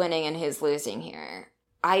who's winning and who's losing here.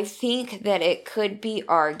 I think that it could be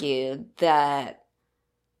argued that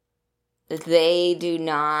they do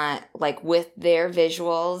not, like, with their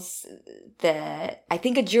visuals, that I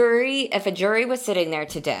think if a jury was sitting there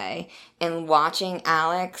today and watching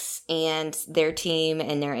Alex and their team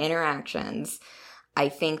and their interactions, I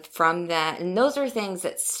think from that, and those are things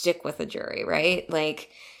that stick with a jury, right? Like,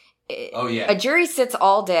 Oh, yeah. a jury sits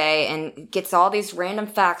all day and gets all these random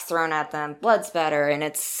facts thrown at them. Blood spatter, and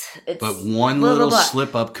it's But one blah, blah, little blah.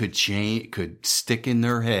 slip up could stick in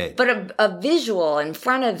their head. But a visual in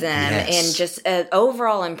front of them Yes. and just an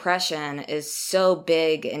overall impression is so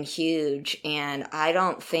big and huge. And I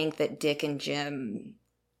don't think that Dick and Jim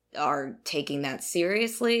are taking that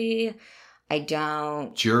seriously. I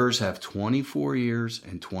don't. Jurors have 24 ears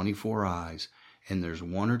and 24 eyes, and there's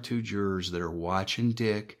one or two jurors that are watching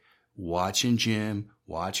Dick, watching Jim,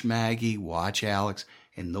 watch Maggie, watch Alex,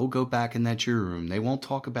 and they'll go back in that jury room. They won't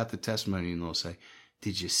talk about the testimony, and they'll say,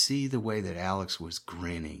 did you see the way that Alex was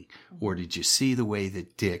grinning? Or did you see the way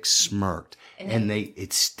that Dick smirked? And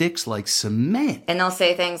it sticks like cement. And they'll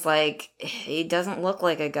say things like, he doesn't look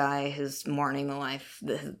like a guy who's mourning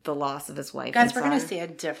the loss of his wife. Guys, and we're going to son. see a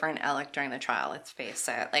different Alec during the trial. Let's face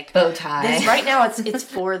it. Like Bow tie. This, right now, it's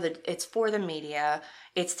for the media.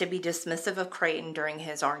 It's to be dismissive of Creighton during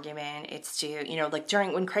his argument. It's to, like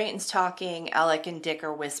during when Creighton's talking, Alec and Dick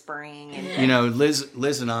are whispering. And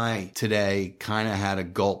Liz and I today kind of had a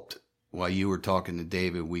gulped while you were talking to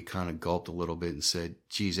David. We kind of gulped a little bit and said,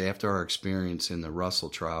 geez, after our experience in the Russell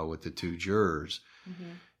trial with the two jurors,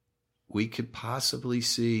 we could possibly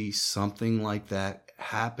see something like that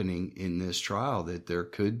happening in this trial, that there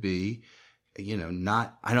could be,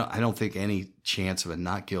 I don't think any chance of a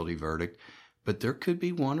not guilty verdict, but there could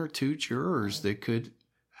be one or two jurors that could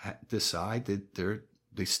decide that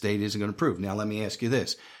the state isn't going to prove. Now, let me ask you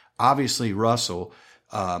this. Obviously, Russell,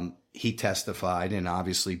 he testified, and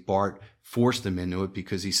obviously Bart forced him into it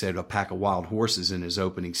because he said a pack of wild horses in his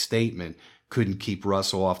opening statement couldn't keep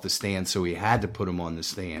Russell off the stand, so he had to put him on the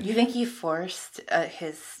stand. You think he forced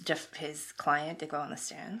his client to go on the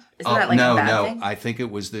stand? Isn't that like no, a bad thing? I think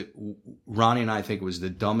it was Ronnie and I think it was the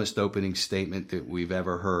dumbest opening statement that we've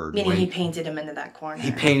ever heard. Meaning he painted him into that corner.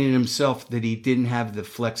 He painted himself that he didn't have the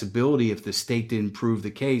flexibility if the state didn't prove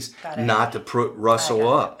the case not to put Russell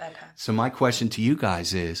up. Okay. So my question to you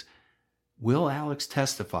guys is, will Alex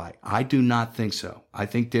testify? I do not think so. I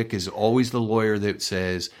think Dick is always the lawyer that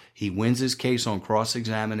says he wins his case on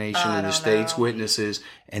cross-examination of the state's witnesses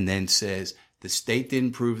and then says, the state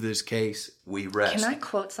didn't prove this case, we rest. Can I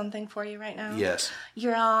quote something for you right now? Yes.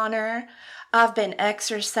 Your Honor, I've been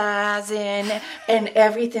exercising and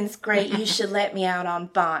everything's great. You should let me out on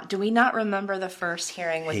bond. Do we not remember the first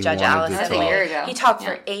hearing with He Judge wanted to Allison talk. Lee? A year ago. He talked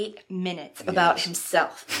for 8 minutes about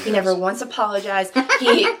himself. He never once apologized.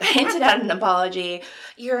 He hinted at an apology.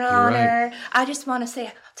 Your Honor, I just want to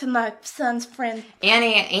say to my son's friend.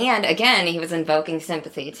 And again, he was invoking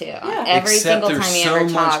sympathy too. Yeah. Every Except single there's time he so ever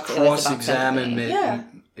much talked, it was about sympathy. Yeah.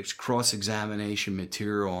 It's cross-examination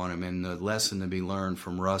material on him, and the lesson to be learned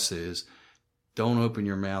from Russ is, don't open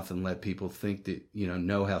your mouth and let people think that,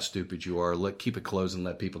 know how stupid you are. Keep it closed and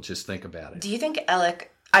let people just think about it. Do you think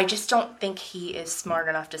Alec, I just don't think he is smart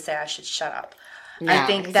enough to say I should shut up. No, I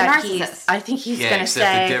think he's that a he's narcissist. going to except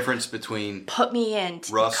say, the difference between put me in,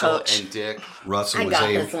 Russell coach. and Dick. I Russell got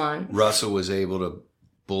this one. was able to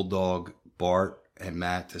bulldog Bart and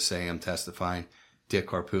Matt to say I'm testifying. Dick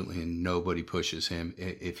Harpootlian, nobody pushes him.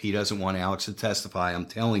 If he doesn't want Alex to testify, I'm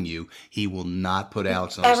telling you, he will not put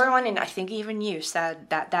Alex on. Everyone, and I think even you, said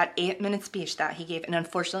that 8-minute speech that he gave, and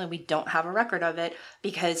unfortunately we don't have a record of it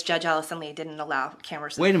because Judge Allison Lee didn't allow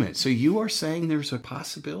cameras. Wait a minute. So you are saying there's a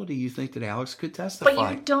possibility you think that Alex could testify?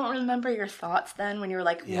 But you don't remember your thoughts then when you were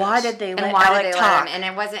like, Yes. why did they let And why Alec did they talk? let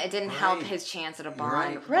him? And it didn't help his chance at a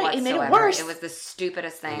bond. Right, it made it whatsoever. worse. It was the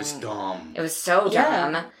stupidest thing. It was dumb. It was so Yeah.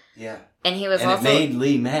 dumb. Yeah. And he was And also it made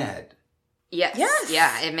Lee mad. Yes. Yes.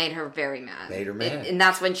 Yeah, it made her very mad. Made her mad. And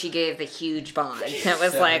that's when she gave the huge bond. It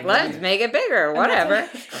was 7 like, let's million. make it bigger, whatever.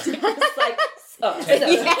 It's like,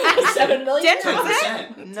 $7 million?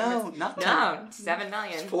 10%? No, not 10. No, 7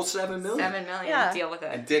 million. Full 7 million. 7 million. Yeah. Deal with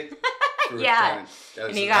it. And Dick threw Yeah. That was,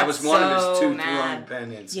 And he got that was one of his so 2 mad. thrown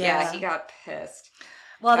penance. Yeah, Yeah. he got pissed.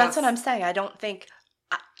 Well, that's what I'm saying. I don't think,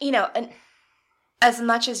 and as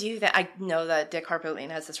much as that I know that Dick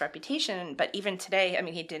Harpootlian has this reputation, but even today, I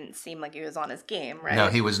mean, he didn't seem like he was on his game, right? No,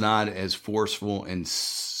 he was not as forceful and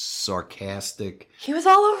sarcastic. He was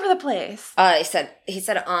all over the place. He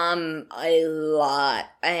said a lot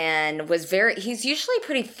and was he's usually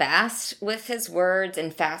pretty fast with his words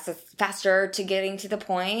and faster to getting to the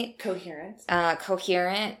point. Coherent.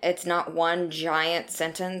 Coherent. It's not one giant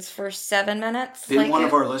sentence for 7 minutes. Did like one it-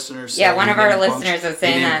 of our listeners say Yeah, one he of our didn't listeners was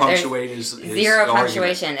saying he didn't that. There's punctuate his 0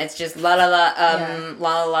 punctuation. It's just la la la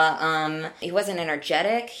la la. He wasn't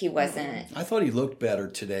energetic. He wasn't. I thought he looked better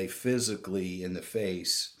today physically in the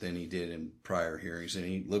face than he did in prior hearings, and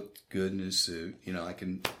he looked good in his suit. You know, I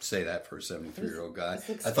can say that for a 73-year-old guy.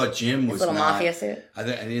 I thought Jim was little not. mafia suit. I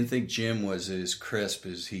didn't think Jim was as crisp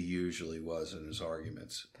as he usually was in his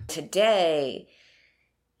arguments. Today,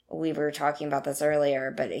 we were talking about this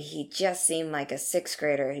earlier, but he just seemed like a sixth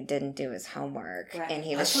grader who didn't do his homework. Right. And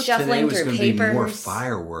he was shuffling through papers. Today was going to be more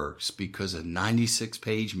fireworks because of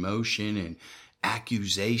 96-page motion and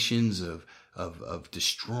accusations of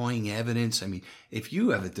destroying evidence. I mean, if you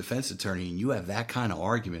have a defense attorney and you have that kind of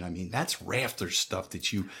argument, I mean, that's rafters stuff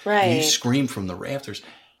that you scream from the rafters.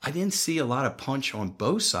 I didn't see a lot of punch on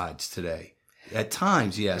both sides today. At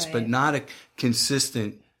times, yes, but not a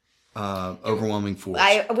consistent overwhelming force.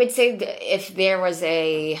 I would say if there was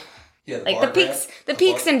the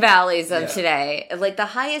peaks and valleys of today, like the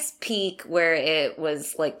highest peak where it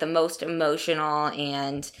was like the most emotional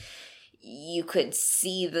and you could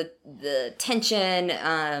see the tension,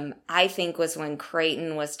 I think was when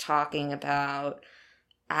Creighton was talking about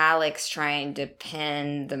Alex trying to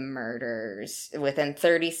pin the murders within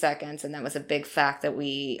 30 seconds. And that was a big fact that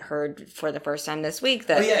we heard for the first time this week.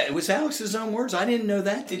 That, it was Alex's own words. I didn't know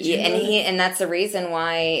that. Did you know that? And that's the reason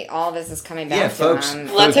why all of this is coming back to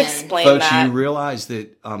him. Let's explain that. Folks, you realize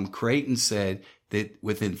that Creighton said that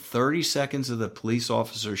within 30 seconds of the police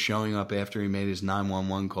officer showing up after he made his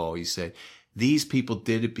 911 call, he said, these people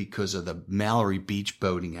did it because of the Mallory Beach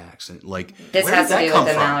boating accident. Like, this has to do with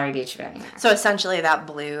the Mallory Beach boating accident. So essentially that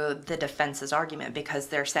blew the defense's argument because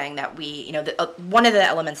they're saying that one of the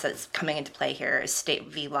elements that's coming into play here is State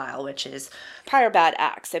v. Lyle, which is prior bad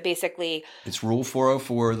acts. So basically, it's Rule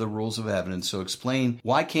 404 of the Rules of Evidence. So explain,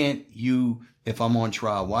 why can't you, if I'm on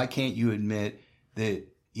trial, why can't you admit that,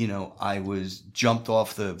 I was jumped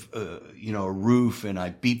off the, a roof and I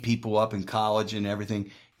beat people up in college and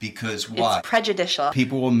everything? Because why? It's prejudicial.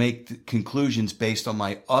 People will make conclusions based on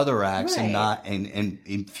my other acts and not and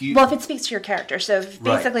infuse. Well, if it speaks to your character, so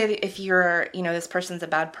basically, if you're this person's a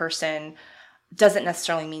bad person, doesn't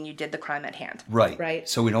necessarily mean you did the crime at hand. Right.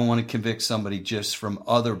 So we don't want to convict somebody just from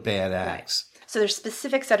other bad acts. So there's a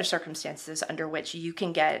specific set of circumstances under which you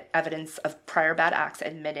can get evidence of prior bad acts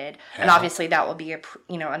admitted, and obviously that will be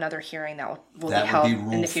another hearing that will be held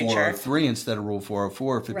in the future. That would be Rule 403 instead of Rule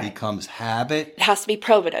 404 if it becomes habit. It has to be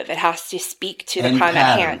probative. It has to speak to the crime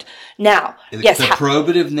at hand. Now, the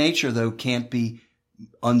probative nature though can't be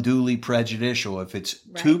unduly prejudicial. If it's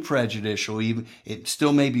too prejudicial, even it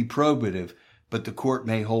still may be probative, but the court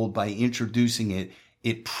may hold by introducing it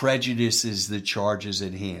prejudices the charges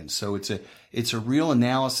at hand. So it's a real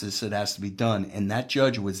analysis that has to be done, and that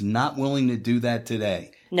judge was not willing to do that today.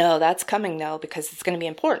 No, that's coming though because it's going to be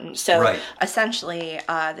important. So essentially,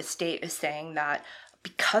 the state is saying that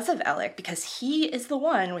because of Alec, because he is the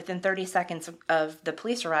one within 30 seconds of the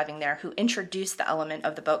police arriving there who introduced the element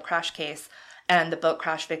of the boat crash case and the boat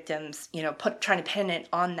crash victims, trying to pin it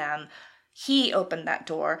on them. He opened that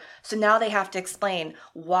door. So now they have to explain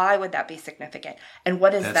why would that be significant and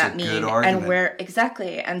what does that mean and where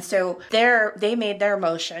exactly. And so they made their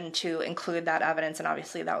motion to include that evidence, and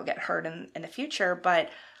obviously that will get heard in the future. But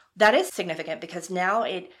that is significant because now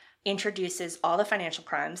it introduces all the financial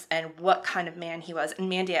crimes and what kind of man he was. And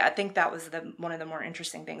Mandy, I think that was one of the more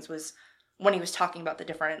interesting things was when he was talking about the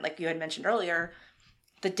different, like you had mentioned earlier,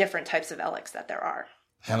 the different types of Alex that there are.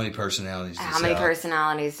 How many personalities does he have? How many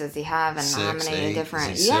personalities does he have, and 6, how many 8?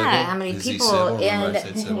 different? How many is people?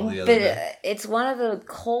 But it's one of the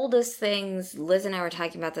coldest things. Liz and I were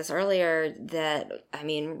talking about this earlier. That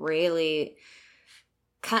really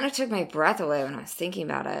kind of took my breath away when I was thinking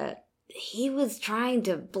about it. He was trying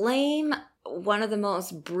to blame one of the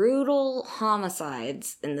most brutal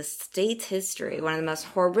homicides in the state's history, one of the most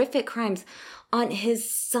horrific crimes, on his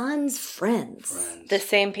son's friends. The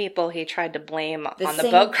same people he tried to blame on the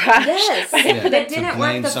boat crash. Yes, but it didn't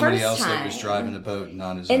work the first time. Somebody else that was driving the boat and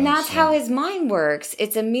not his own. And that's how his mind works.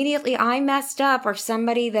 It's immediately I messed up or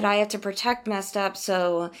somebody that I have to protect messed up.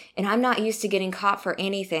 So, and I'm not used to getting caught for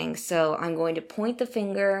anything. So I'm going to point the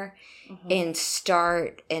finger and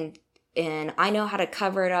start and I know how to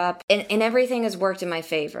cover it up. And everything has worked in my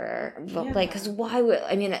favor. But because why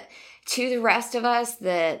would, to the rest of us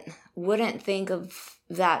that wouldn't think of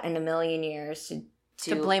that in a million years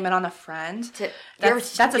to blame it on a friend.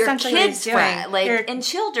 That's essentially what he's doing. And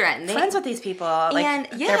children. Friends with these people,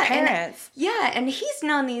 their parents. And he's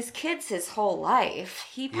known these kids his whole life.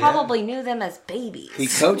 He probably knew them as babies. He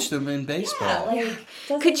coached them in baseball.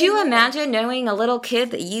 Could you imagine knowing a little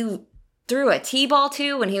kid that you threw a T-ball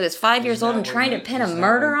to when he was 5 years old and trying to pin a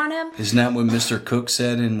murder on him. Isn't that what Mr. Cook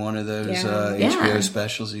said in one of those HBO Yeah.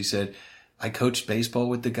 specials? He said, I coached baseball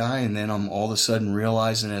with the guy, and then I'm all of a sudden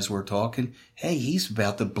realizing as we're talking, hey, he's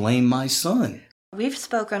about to blame my son. We've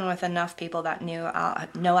spoken with enough people that know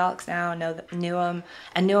Alex now, knew him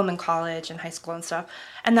in college and high school and stuff.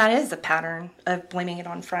 And that is a pattern of blaming it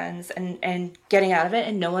on friends and getting out of it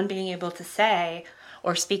and no one being able to say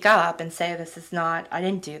or speak up and say, this is not, I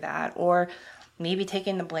didn't do that. Or maybe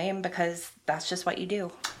taking the blame because that's just what you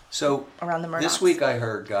do. So around the Murdochs. This week I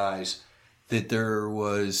heard, guys, that there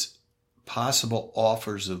was possible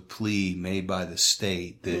offers of plea made by the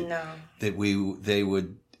state that they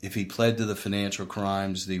would, if he pled to the financial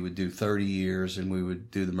crimes, they would do 30 years and we would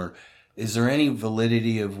do the murder. Is there any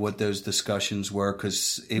validity of what those discussions were?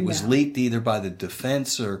 Because it was leaked either by the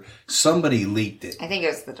defense or somebody leaked it. I think it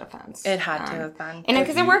was the defense. It had to have been. And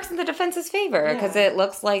because it works in the defense's favor, because it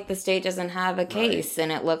looks like the state doesn't have a case,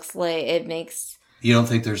 and it looks like it makes... You don't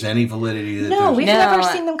think there's any validity? No, we've never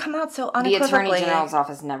seen them come out so unequivocally. The Attorney General's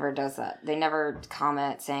office never does that. They never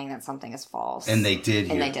comment saying that something is false. And they did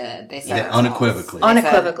here. And they did. They said unequivocally.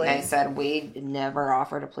 Unequivocally. They said we never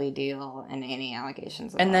offered a plea deal and any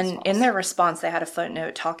allegations of and then false. in their response, they had a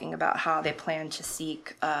footnote talking about how they plan to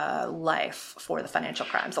seek life for the financial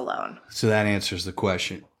crimes alone. So that answers the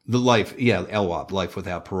question. The life, LWOP, life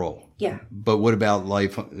without parole. Yeah. But what about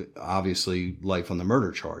life, obviously, life on the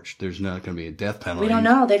murder charge? There's not going to be a death penalty. We don't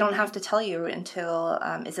know. They don't have to tell you until,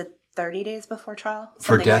 is it 30 days before trial?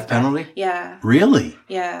 For death penalty? Yeah. Really?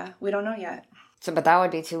 Yeah. We don't know yet. So, but that would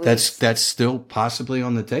be 2 weeks. That's still possibly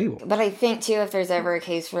on the table. But I think, too, if there's ever a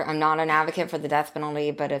case for... I'm not an advocate for the death penalty,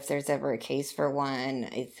 but if there's ever a case for one,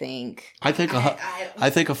 I think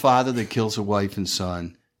a father that kills a wife and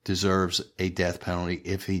son deserves a death penalty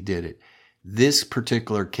if he did it. This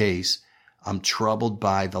particular case, I'm troubled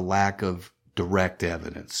by the lack of direct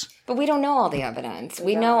evidence. But we don't know all the evidence.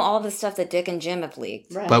 We know all the stuff that Dick and Jim have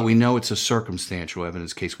leaked. Right. But we know it's a circumstantial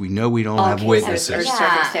evidence case. We know we don't have witnesses.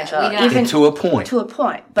 Circumstantial. Even to a point. To a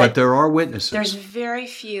point. But there are witnesses. There's very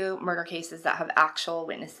few murder cases that have actual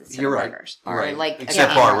witnesses to You're the right. murders. Or like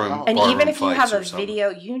Except barroom. And even if you have a fights or video,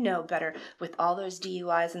 you know better with all those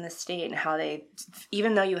DUIs in the state and how they,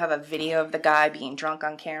 even though you have a video of the guy being drunk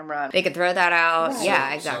on camera. They could throw that out. Right.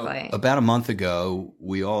 Yeah, exactly. About a month ago,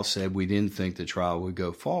 we all said we didn't think the trial would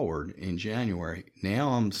go forward in January. Now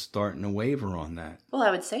I'm starting to waver on that. Well,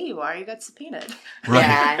 I would say you are. You got subpoenaed. Right.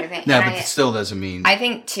 Yeah, I think, No, but it still doesn't mean... I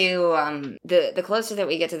think, too, the closer that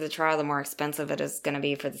we get to the trial, the more expensive it is going to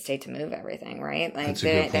be for the state to move everything, right? Like That's a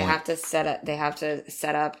good point. They have to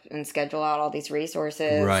set up and schedule out all these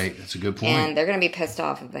resources. Right. That's a good point. And they're going to be pissed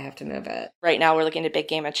off if they have to move it. Right now, we're looking at big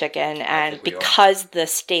game of chicken, and because the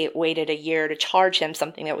state waited a year to charge him,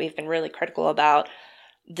 something that we've been really critical about,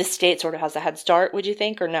 the state sort of has a head start, would you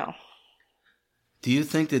think, or no? Do you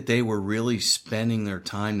think that they were really spending their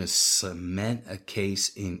time to cement a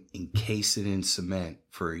case and encase it in cement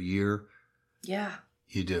for a year? Yeah.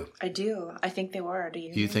 You do? I do. I think they were. Do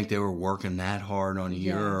you think they were working that hard on a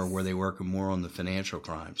year, or Yes. were they working more on the financial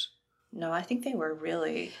crimes? No, I think they were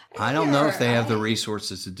really... I don't know if they have the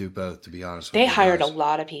resources to do both, to be honest with you. They hired a guys.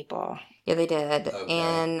 lot of people. Yeah, they did. Okay.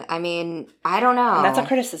 And, I mean, I don't know. And that's a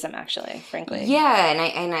criticism, actually, frankly. Yeah,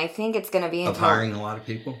 and I think it's going to be... Of hiring a lot of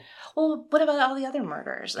people? Well, what about all the other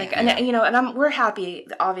murders? Like, Yeah. and we're happy,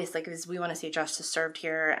 obviously, because we want to see justice served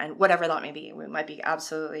here, and whatever that may be. It might be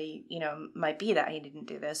absolutely, might be that he didn't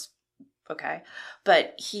do this. Okay.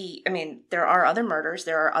 But there are other murders.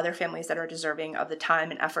 There are other families that are deserving of the time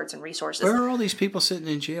and efforts and resources. Where are all these people sitting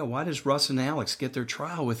in jail? Why does Russ and Alex get their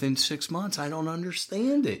trial within 6 months? I don't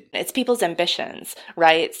understand it. It's people's ambitions,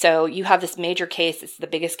 right? So you have this major case. It's the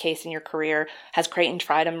biggest case in your career. Has Creighton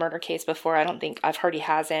tried a murder case before? I've heard he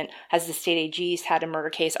hasn't. Has the state AG's had a murder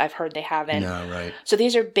case? I've heard they haven't. No, right. So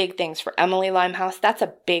these are big things for Emily Limehouse. That's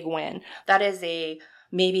a big win. That is a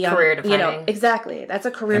maybe career defining. Exactly. That's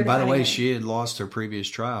a career. And by the way, defining. she had lost her previous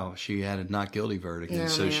trial. She had a not guilty verdict. And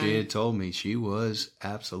so she had told me she was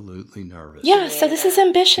absolutely nervous. Yeah, so this is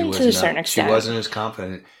ambition to a certain extent. She wasn't as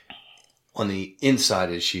confident on the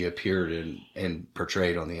inside as she appeared and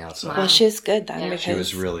portrayed on the outside. Well, she was good then. Yeah. Because, She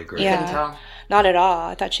was really great. Yeah, Couldn't tell. not at all.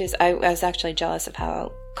 I thought I was actually jealous of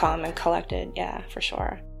how calm and collected. Yeah, for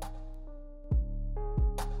sure.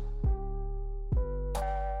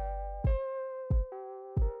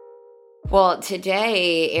 Well,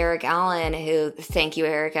 today, Eric Allen, thank you,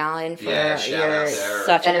 Eric Allen, for Yeah, shout out to Eric.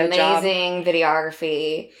 Such an a good job. amazing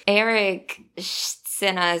videography. Eric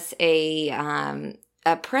sent us a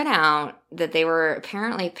a printout that they were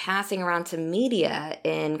apparently passing around to media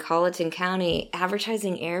in Colleton County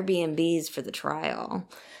advertising Airbnbs for the trial.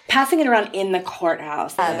 Passing it around in the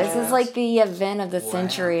courthouse. This is like the event of the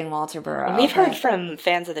century in Walterboro. We've heard from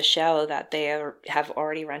fans of the show that they have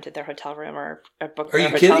already rented their hotel room or booked Are their you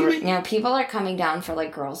hotel kidding room. me? Yeah, people are coming down for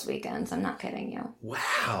like girls' weekends. I'm not kidding you.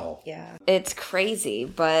 Wow. Yeah. It's crazy,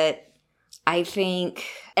 but I think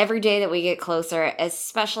every day that we get closer,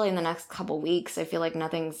 especially in the next couple weeks, I feel like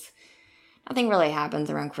nothing really happens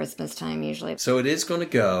around Christmas time usually. So it is going to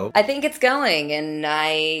go. I think it's going, and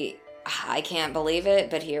I can't believe it,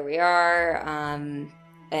 but here we are.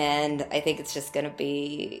 And I think it's just going to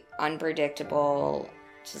be unpredictable,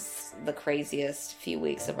 just the craziest few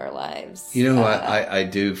weeks of our lives. You know who I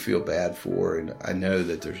do feel bad for, and I know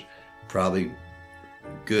that there's probably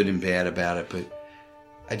good and bad about it, but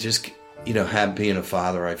I just, being a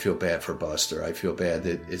father, I feel bad for Buster. I feel bad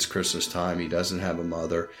that it's Christmas time. He doesn't have a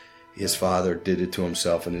mother. His father did it to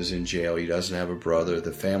himself and is in jail. He doesn't have a brother.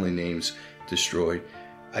 The family name's destroyed.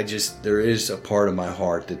 There is a part of my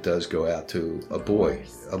heart that does go out to a boy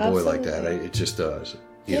like that. It just does,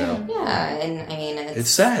 you know? Yeah, and I mean, it's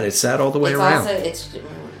sad. It's sad all the way around.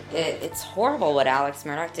 It's horrible what Alex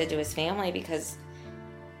Murdaugh did to his family, because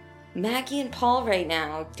Maggie and Paul right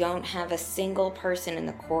now don't have a single person in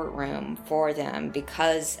the courtroom for them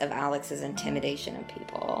because of Alex's intimidation of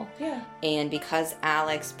people. Yeah. And because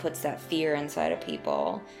Alex puts that fear inside of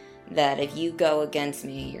people that if you go against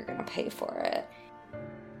me, you're going to pay for it.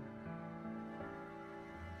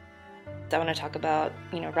 I want to talk about,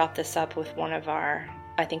 wrap this up with one of our,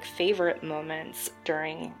 I think, favorite moments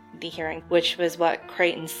during the hearing, which was what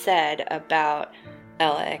Creighton said about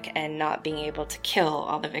Alec and not being able to kill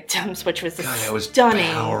all the victims, which was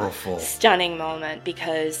stunning moment,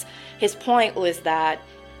 because his point was that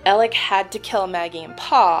Alec had to kill Maggie and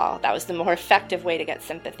Paul. That was the more effective way to get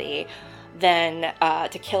sympathy than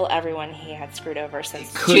to kill everyone he had screwed over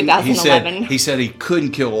since 2011. He said he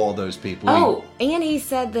couldn't kill all those people. Oh, and he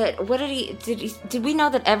said that, did we know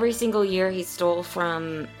that every single year he stole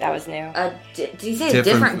from... That was new. Did he say a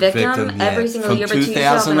different victim yeah. every single from year? From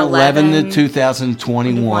 2011 to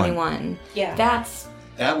 2021. 2021. Yeah.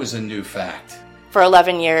 That was a new fact. For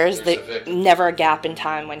 11 years, never a gap in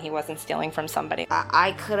time when he wasn't stealing from somebody.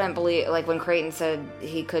 I couldn't believe, like, when Creighton said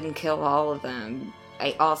he couldn't kill all of them.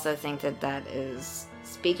 I also think that is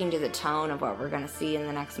speaking to the tone of what we're going to see in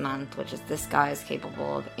the next month, which is this guy is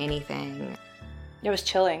capable of anything. It was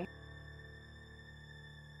chilling.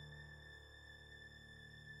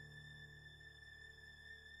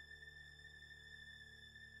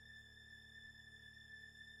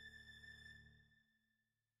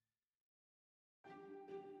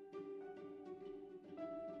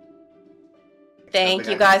 Thank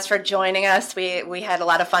you guys for joining us. We had a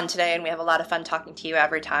lot of fun today, and we have a lot of fun talking to you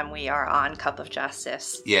every time we are on Cup of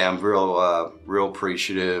Justice. Yeah, I'm real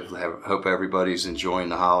appreciative. Hope everybody's enjoying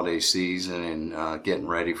the holiday season and getting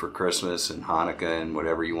ready for Christmas and Hanukkah and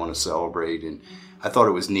whatever you want to celebrate. And I thought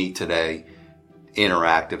it was neat today,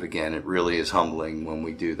 interactive again. It really is humbling when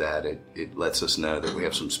we do that. It lets us know that we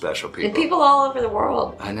have some special people. And people all over the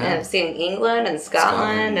world. I know. And I've seen England and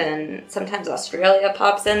Scotland and sometimes Australia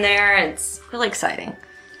pops in there. It's really exciting.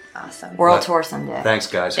 Awesome. World tour someday. Thanks,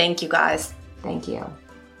 guys. Thank you, guys. Thank you.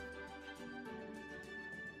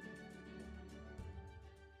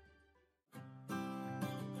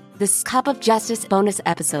 This Cup of Justice bonus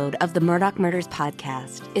episode of the Murdaugh Murders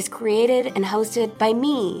podcast is created and hosted by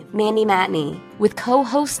me, Mandy Matney, with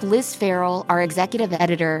co-host Liz Farrell, our executive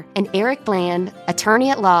editor, and Eric Bland,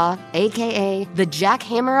 attorney at law, aka the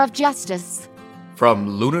Jackhammer of Justice. From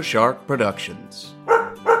Luna Shark Productions.